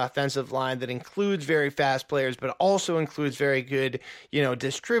talented offensive line that includes very fast players, but also includes very good,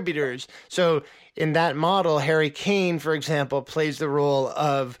 distributors. So in that model, Harry Kane, for example, plays the role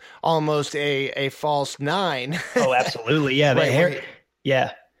of almost a false nine. Oh, absolutely. Yeah. Right,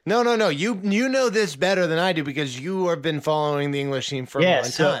 yeah. No. You know this better than I do because you have been following the English team for a long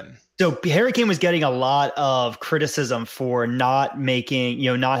time. So Harry Kane was getting a lot of criticism for not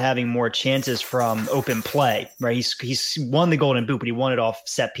having more chances from open play, right? He's won the Golden Boot, but he won it off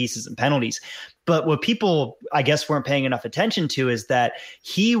set pieces and penalties. But what people, I guess, weren't paying enough attention to is that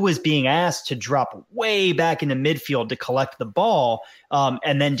he was being asked to drop way back into midfield to collect the ball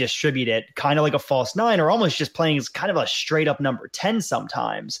and then distribute it, kind of like a false 9, or almost just playing as kind of a straight up number 10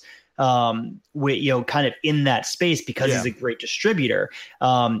 sometimes. Kind of in that space because he's a great distributor.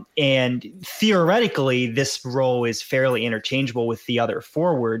 And theoretically, this role is fairly interchangeable with the other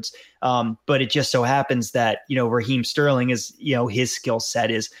forwards. But it just so happens that, Raheem Sterling is, his skill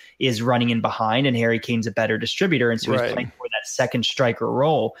set is running in behind, and Harry Kane's a better distributor. And so he's playing for that second striker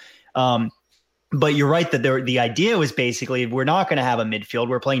role. But you're right that the idea was basically we're not going to have a midfield.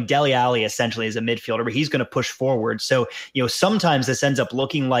 We're playing Dele Alli essentially as a midfielder, but he's going to push forward. So, sometimes this ends up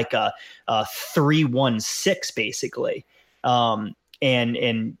looking like a 3-1-6 basically.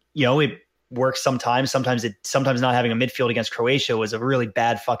 It works sometimes. Sometimes not having a midfield against Croatia was a really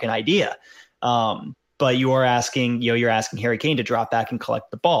bad fucking idea. But you're asking Harry Kane to drop back and collect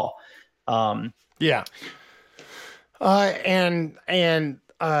the ball. I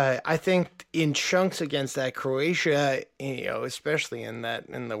think in chunks against that Croatia, especially in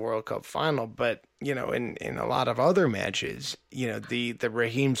the World Cup final, but in a lot of other matches, the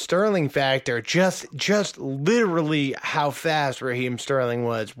Raheem Sterling factor, just literally how fast Raheem Sterling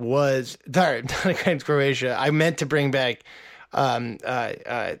was sorry, not against Croatia. I meant to bring back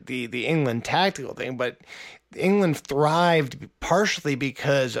the England tactical thing, but England thrived partially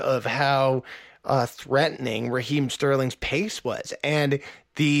because of how threatening Raheem Sterling's pace was, and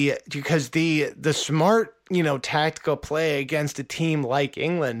because the smart tactical play against a team like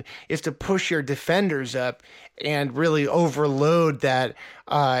England is to push your defenders up and really overload that,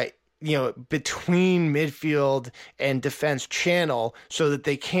 between midfield and defense channel so that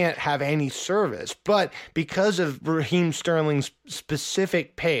they can't have any service. But because of Raheem Sterling's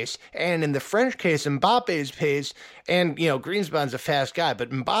specific pace, and in the French case, Mbappe's pace, and, Greenspan's a fast guy,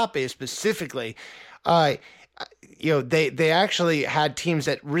 but Mbappe specifically, they actually had teams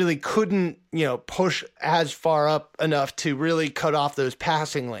that really couldn't, push as far up enough to really cut off those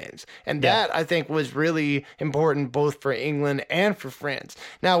passing lanes. And that, I think, was really important both for England and for France.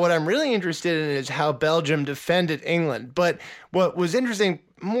 Now, what I'm really interested in is how Belgium defended England. But what was interesting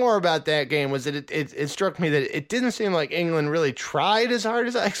more about that game was that it struck me that it didn't seem like England really tried as hard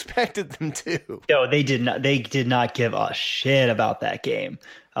as I expected them to. No, they did not. They did not give a shit about that game.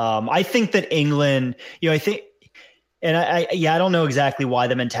 I think that England, and I don't know exactly why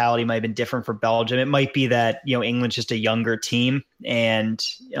the mentality might have been different for Belgium. It might be that, England's just a younger team, and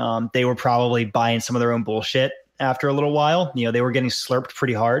they were probably buying some of their own bullshit after a little while. They were getting slurped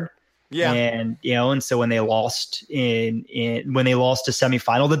pretty hard. Yeah. And so when they lost when they lost a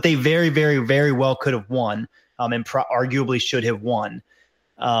semifinal that they very, very, very well could have won, and arguably should have won,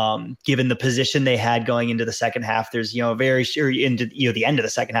 given the position they had going into the second half, there's, very sure into, the end of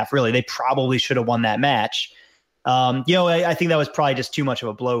the second half, really, they probably should have won that match. I think that was probably just too much of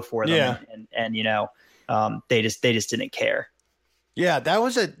a blow for them. Yeah. And they just didn't care. Yeah, that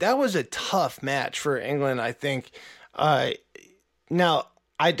was a tough match for England, I think. Now,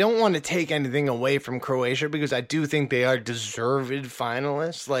 I don't want to take anything away from Croatia because I do think they are deserved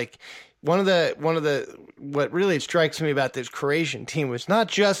finalists. Like, what really strikes me about this Croatian team was not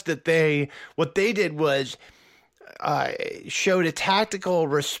just that what they did was showed a tactical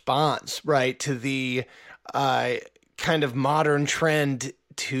response, right, to the kind of modern trend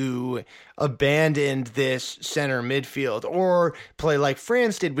to abandon this center midfield or play like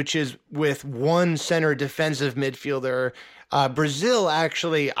France did, which is with one center defensive midfielder. Brazil, I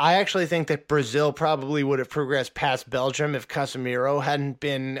actually think that Brazil probably would have progressed past Belgium if Casemiro hadn't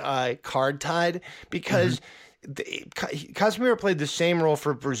been card tied, because Casemiro played the same role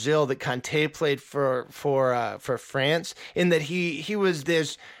for Brazil that Kanté played for France, in that he was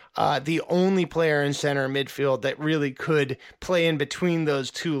this the only player in center midfield that really could play in between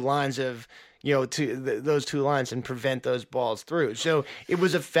those two lines of those two lines and prevent those balls through. So it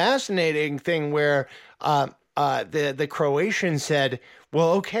was a fascinating thing where the Croatians said,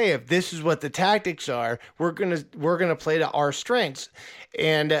 well, okay, if this is what the tactics are, we're gonna play to our strengths.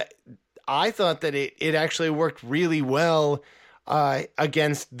 And I thought that it actually worked really well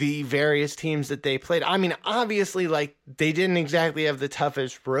against the various teams that they played. I mean, obviously, like, they didn't exactly have the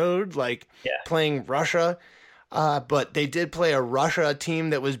toughest road, playing Russia. But they did play a Russia team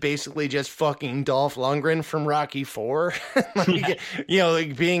that was basically just fucking Dolph Lundgren from Rocky IV,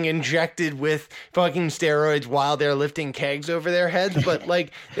 being injected with fucking steroids while they're lifting kegs over their heads. But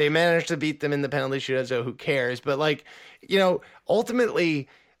they managed to beat them in the penalty shootout, so who cares? But ultimately,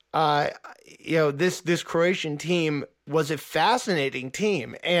 this Croatian team was a fascinating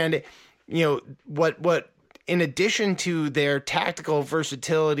team, and what. In addition to their tactical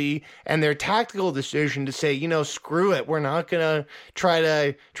versatility and their tactical decision to say, screw it, we're not going to try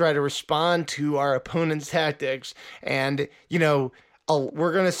to respond to our opponent's tactics. And, we're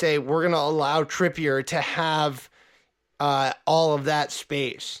going to say we're going to allow Trippier to have all of that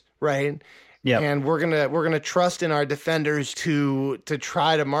space, right? Yeah. And we're going to trust in our defenders to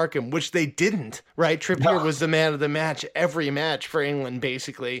try to mark him, which they didn't, right? Trippier was the man of the match every match for England,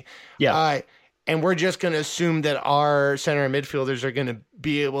 basically. Yeah. And we're just going to assume that our center midfielders are going to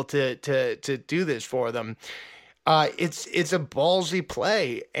be able to do this for them. It's a ballsy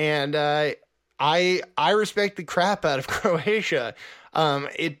play, and I respect the crap out of Croatia.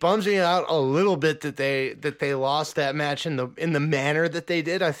 It bums me out a little bit that they lost that match in the manner that they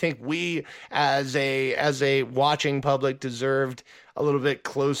did. I think we as a watching public deserved a little bit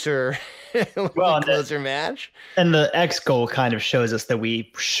closer, closer match. And the X goal kind of shows us that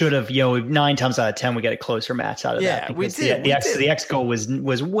we should have, 9 times out of 10 we get a closer match out of that. Yeah, we did. The X goal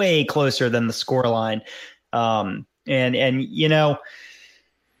was way closer than the scoreline.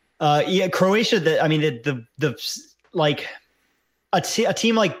 Croatia. A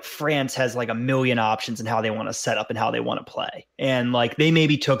team like France has a million options in how they want to set up and how they want to play. And they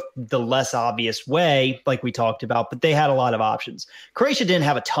maybe took the less obvious way, like we talked about, but they had a lot of options. Croatia didn't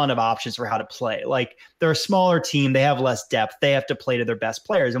have a ton of options for how to play. They're a smaller team. They have less depth. They have to play to their best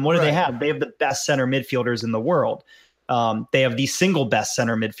players. And what do they have? They have the best center midfielders in the world. They have the single best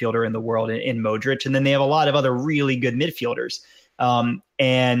center midfielder in the world in Modric. And then they have a lot of other really good midfielders.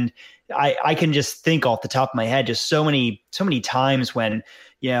 I can just think off the top of my head, just so many times when,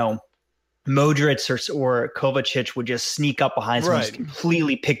 Modric or Kovacic would just sneak up behind someone, just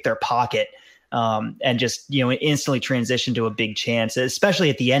completely pick their pocket, and just, instantly transition to a big chance, especially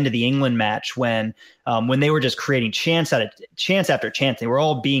at the end of the England match when they were just creating chance after chance. They were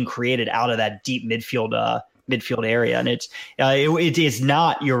all being created out of that deep midfield area. And it is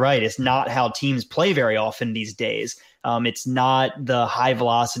not, you're right, it's not how teams play very often these days. It's not the high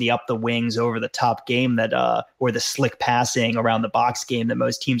velocity up the wings over the top game that or the slick passing around the box game that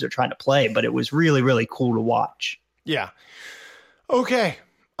most teams are trying to play, but it was really, really cool to watch. Yeah. Okay.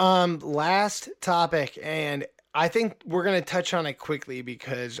 Last topic, and I think we're going to touch on it quickly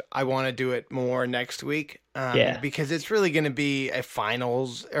because I want to do it more next week. Because it's really going to be a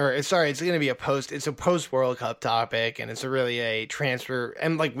finals, it's going to be it's a post World Cup topic, and it's really a transfer,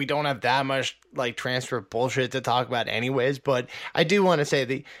 and we don't have that much transfer bullshit to talk about anyways. But I do want to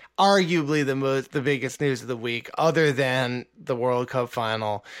say arguably the biggest news of the week, other than the World Cup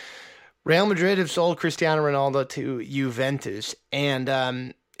final, Real Madrid have sold Cristiano Ronaldo to Juventus,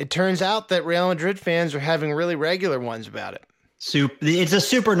 and it turns out that Real Madrid fans are having really regular ones about it. It's a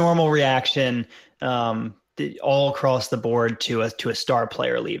super normal reaction all across the board to a star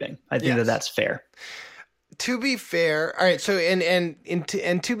player leaving. I think that's fair. To be fair, all right. So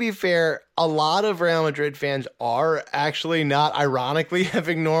and to be fair, a lot of Real Madrid fans are actually not ironically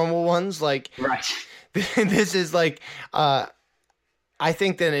having normal ones. Right. This is I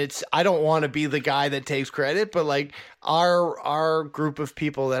think that I don't want to be the guy that takes credit, but our group of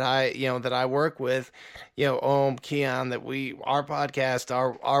people that I work with, Keon, our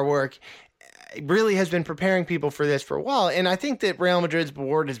podcast, our work really has been preparing people for this for a while. And I think that Real Madrid's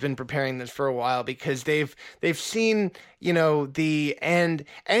board has been preparing this for a while because they've seen, the end,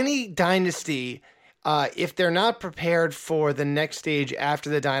 any dynasty, if they're not prepared for the next stage after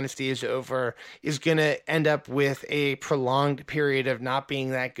the dynasty is over, is going to end up with a prolonged period of not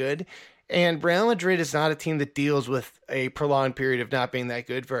being that good. And Real Madrid is not a team that deals with a prolonged period of not being that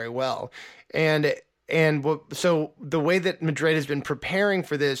good very well. So the way that Madrid has been preparing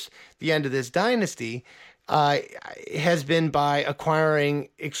for the end of this dynasty, has been by acquiring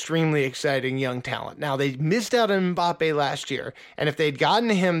extremely exciting young talent. Now, they missed out on Mbappe last year, and if they'd gotten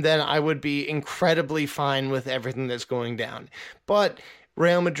him, then I would be incredibly fine with everything that's going down. But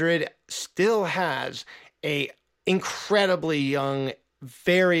Real Madrid still has a incredibly young,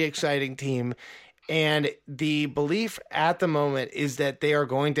 very exciting team, and the belief at the moment is that they are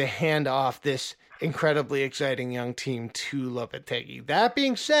going to hand off this incredibly exciting young team to Lopetegui. That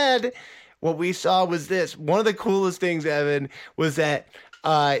being said, what we saw was this. One of the coolest things, Evan, was that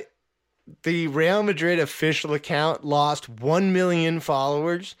the Real Madrid official account lost 1 million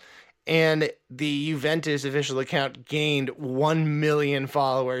followers, and the Juventus official account gained 1 million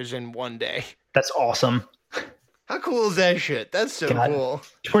followers in one day. That's awesome. How cool is that shit? That's so cool.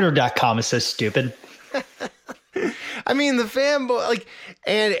 Twitter.com is so stupid. I mean, the fanboy,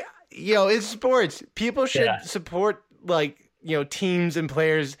 it's sports. People should support, teams and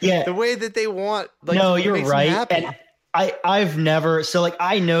players the way that they want. No, you're right. And I've never,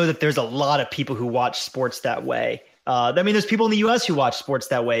 I know that there's a lot of people who watch sports that way. There's people in the US who watch sports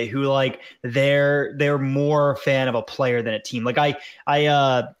that way who they're more a fan of a player than a team.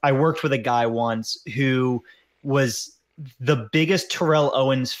 I worked with a guy once who was the biggest Terrell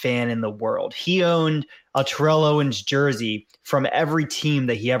Owens fan in the world. He owned a Terrell Owens jersey from every team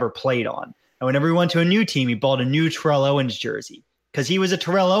that he ever played on. And whenever he went to a new team, he bought a new Terrell Owens jersey because he was a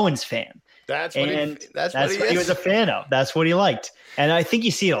Terrell Owens fan. That's what he was a fan of. That's what he liked. And I think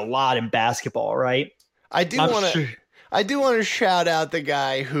you see it a lot in basketball, right? I do want to shout out the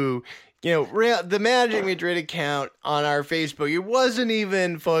guy who, the Magic Madrid account on our Facebook, it wasn't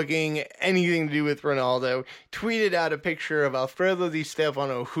even fucking anything to do with Ronaldo, tweeted out a picture of Alfredo Di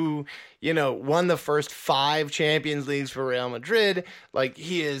Stefano, who, won the first 5 Champions Leagues for Real Madrid.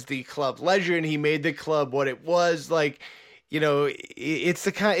 He is the club legend. He made the club what it was. It's like Lou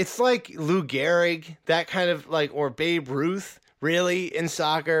Gehrig, that kind of or Babe Ruth, really, in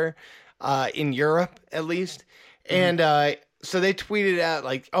soccer, in Europe at least. Mm-hmm. And so they tweeted out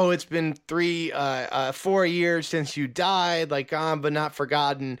it's been 4 years since you died, gone but not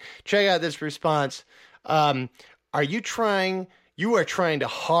forgotten. Check out this response. You are trying to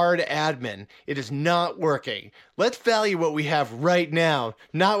hard admin. It is not working. Let's value what we have right now,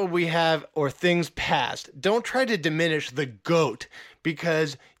 not what we have or things past. Don't try to diminish the GOAT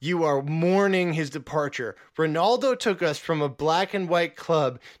because you are mourning his departure. Ronaldo took us from a black and white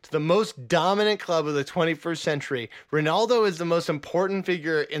club to the most dominant club of the 21st century. Ronaldo is the most important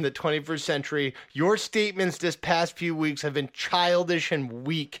figure in the 21st century. Your statements this past few weeks have been childish and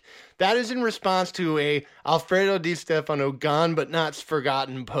weak. That is in response to a Alfredo Di Stefano gone but not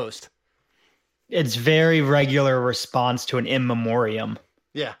forgotten post. It's very regular response to an in memoriam.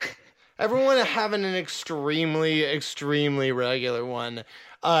 Yeah. Everyone having an extremely, extremely regular one.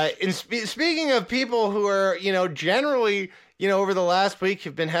 Speaking of people who are, generally, over the last week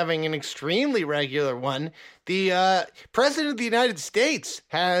have been having an extremely regular one, the President of the United States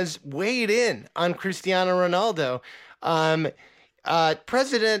has weighed in on Cristiano Ronaldo.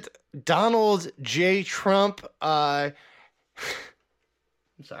 President Donald J. Trump, I'm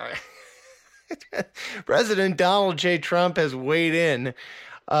sorry. President Donald J. Trump has weighed in,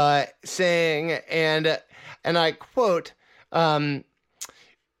 saying, and I quote,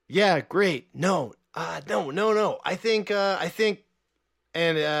 yeah, great. No. I think,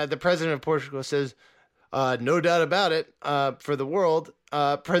 and the president of Portugal says, no doubt about it, for the world.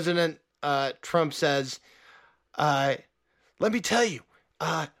 President Trump says, let me tell you,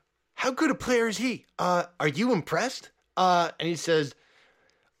 how good a player is he? Are you impressed? And he says,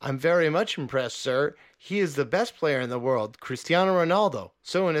 I'm very much impressed, sir. He is the best player in the world, Cristiano Ronaldo.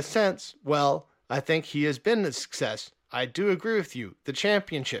 So in a sense, well, I think he has been a success. I do agree with you. The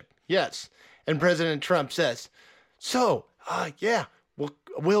championship, yes. And President Trump says, so, yeah,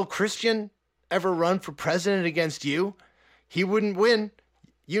 will Christian ever run for president against you? He wouldn't win.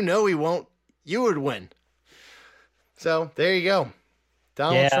 You know he won't. You would win. So there you go.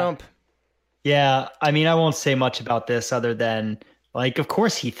 Donald Trump. Yeah, I mean, I won't say much about this other than, of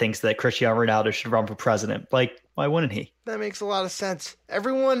course he thinks that Cristiano Ronaldo should run for president. Why wouldn't he? That makes a lot of sense.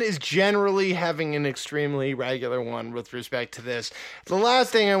 Everyone is generally having an extremely regular one with respect to this. The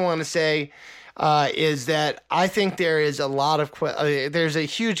last thing I want to say is that I think there is a lot of there's a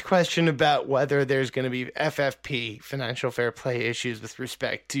huge question about whether there's going to be FFP, financial fair play issues with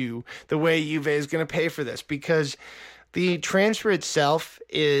respect to the way Juve is going to pay for this, because the transfer itself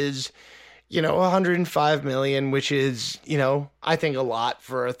is, $105 million, which is, I think a lot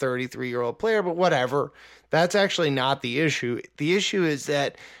for a 33-year-old player, but whatever. That's actually not the issue. The issue is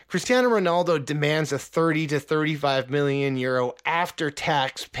that Cristiano Ronaldo demands a 30 to 35 million euro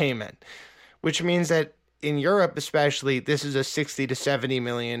after-tax payment, which means that in Europe especially, this is a 60 to 70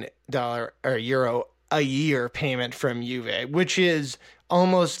 million dollar or euro a year payment from Juve, which is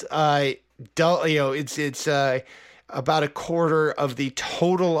almost it's about a quarter of the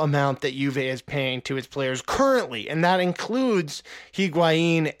total amount that Juve is paying to its players currently, and that includes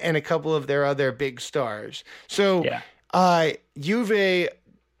Higuain and a couple of their other big stars. So Juve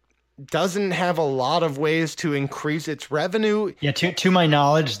doesn't have a lot of ways to increase its revenue. Yeah, to my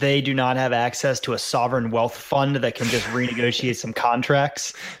knowledge, they do not have access to a sovereign wealth fund that can just renegotiate some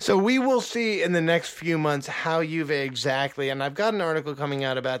contracts. So we will see in the next few months how Juve exactly, and I've got an article coming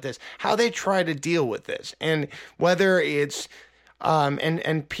out about this, how they try to deal with this, and whether it's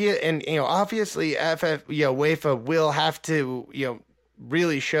obviously UEFA will have to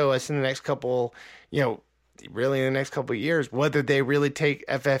really show us in the next couple really in the next couple of years whether they really take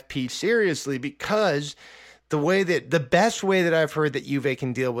FFP seriously, because the best way that I've heard that Juve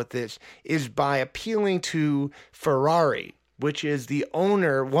can deal with this is by appealing to Ferrari, which is the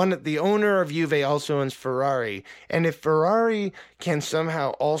owner of Juve also owns Ferrari. And if Ferrari can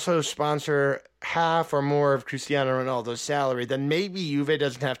somehow also sponsor half or more of Cristiano Ronaldo's salary, then maybe Juve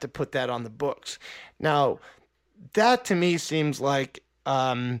doesn't have to put that on the books. Now, that to me seems like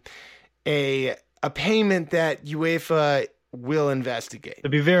a payment that UEFA will investigate.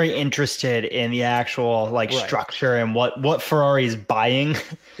 They'll be very interested in the actual structure and what Ferrari is buying.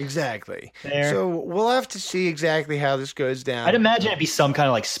 Exactly. There. So we'll have to see exactly how this goes down. I'd imagine it'd be some kind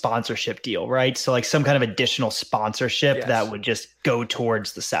of sponsorship deal, right? So some kind of additional sponsorship that would just go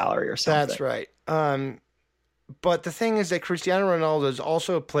towards the salary or something. That's right. But the thing is that Cristiano Ronaldo is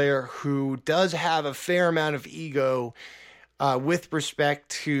also a player who does have a fair amount of ego with respect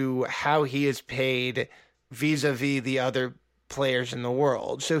to how he is paid vis-a-vis the other players in the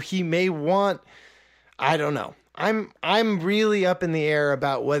world. So he may want, I don't know. I'm really up in the air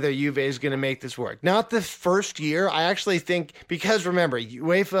about whether Juve is going to make this work. Not the first year. I actually think, because remember,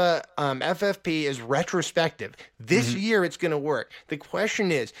 UEFA FFP is retrospective. This year it's going to work. The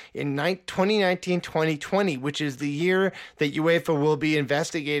question is, in 2019-2020, which is the year that UEFA will be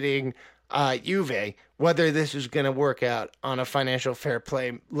investigating Juve, whether this is going to work out on a financial fair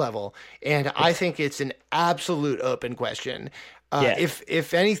play level. And I think it's an absolute open question.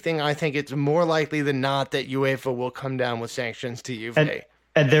 If anything, I think it's more likely than not that UEFA will come down with sanctions to Juve.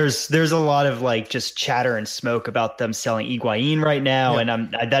 And there's a lot of like just chatter and smoke about them selling Higuain right now,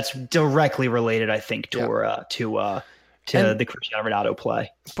 and that's directly related, I think, to the Cristiano Ronaldo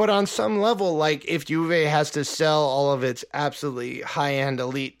play. But on some level, like if Juve has to sell all of its absolutely high-end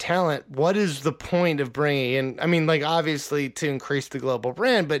elite talent, what is the point of bringing in? I mean, like obviously to increase the global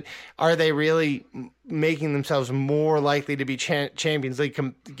brand, but are they really making themselves more likely to be Champions League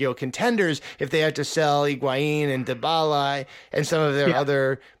contenders if they have to sell Higuain and Dybala and some of their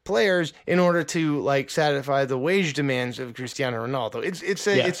other players in order to like satisfy the wage demands of Cristiano Ronaldo?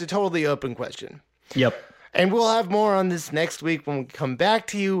 It's a totally open question. Yep. And we'll have more on this next week when we come back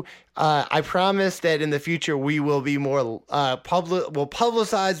to you. I promise that in the future we will be more we'll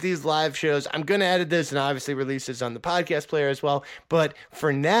publicize these live shows. I'm going to edit this and obviously release this on the podcast player as well. But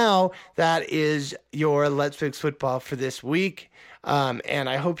for now, that is your Let's Fix Football for this week. And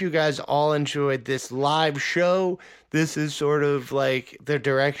I hope you guys all enjoyed this live show. This is sort of like the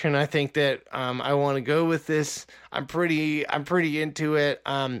direction I think that I want to go with this. I'm pretty into it.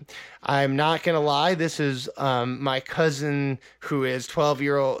 I'm not gonna lie. This is my cousin who is 12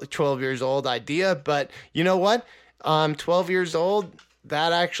 years old idea. But you know what? 12 years old.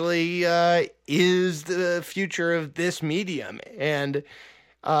 That actually is the future of this medium. And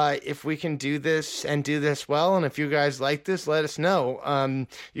if we can do this and do this well, and if you guys like this, let us know.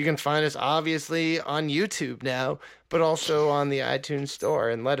 You can find us obviously on YouTube now, but also on the iTunes store,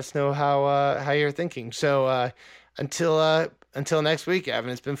 and let us know how you're thinking. So until next week, Evan,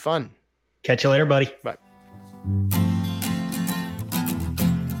 it's been fun. Catch you later, buddy. Bye.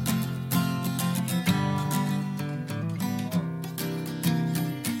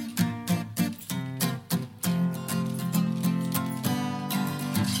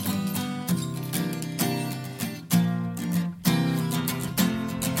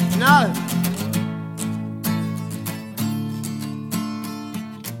 No.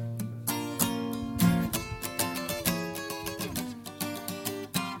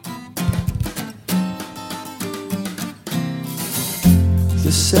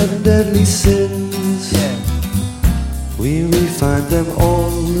 The 7 deadly sins, we find them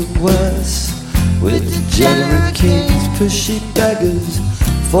all and worse. With degenerate kings, pushy beggars,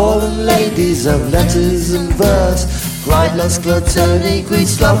 fallen ladies of letters and verse. Pride, lust, gluttony, greed,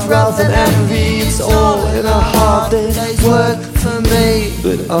 sloth, wrath and envy. It's all in a hard day's work for me.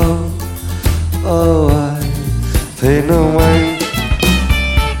 But I pay no mind,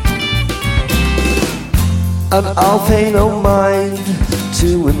 and I'll pay no mind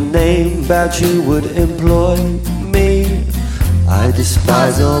to a name bad you would employ me. I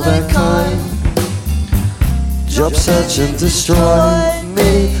despise all that kind. Job search and destroy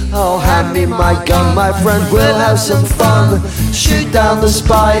me. Oh, hand me my gun, my friend, we'll have some fun. Shoot down the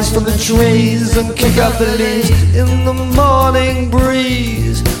spies from the trees and kick up the leaves in the morning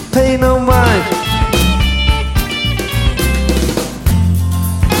breeze. Pay no mind.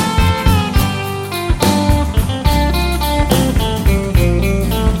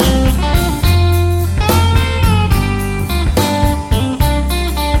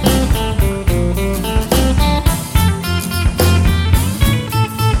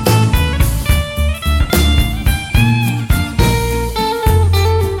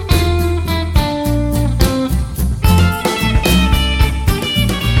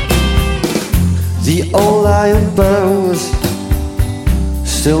 Old iron bells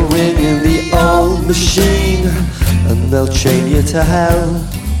still ring in the old machine, and they'll chain you to hell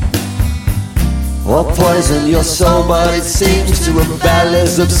or poison your soul. But it seems to rebel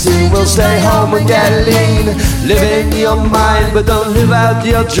is obscene. We'll stay home and get lean. Live in your mind, but don't live out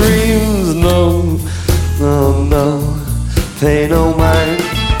your dreams. No, no, no, pay no mind.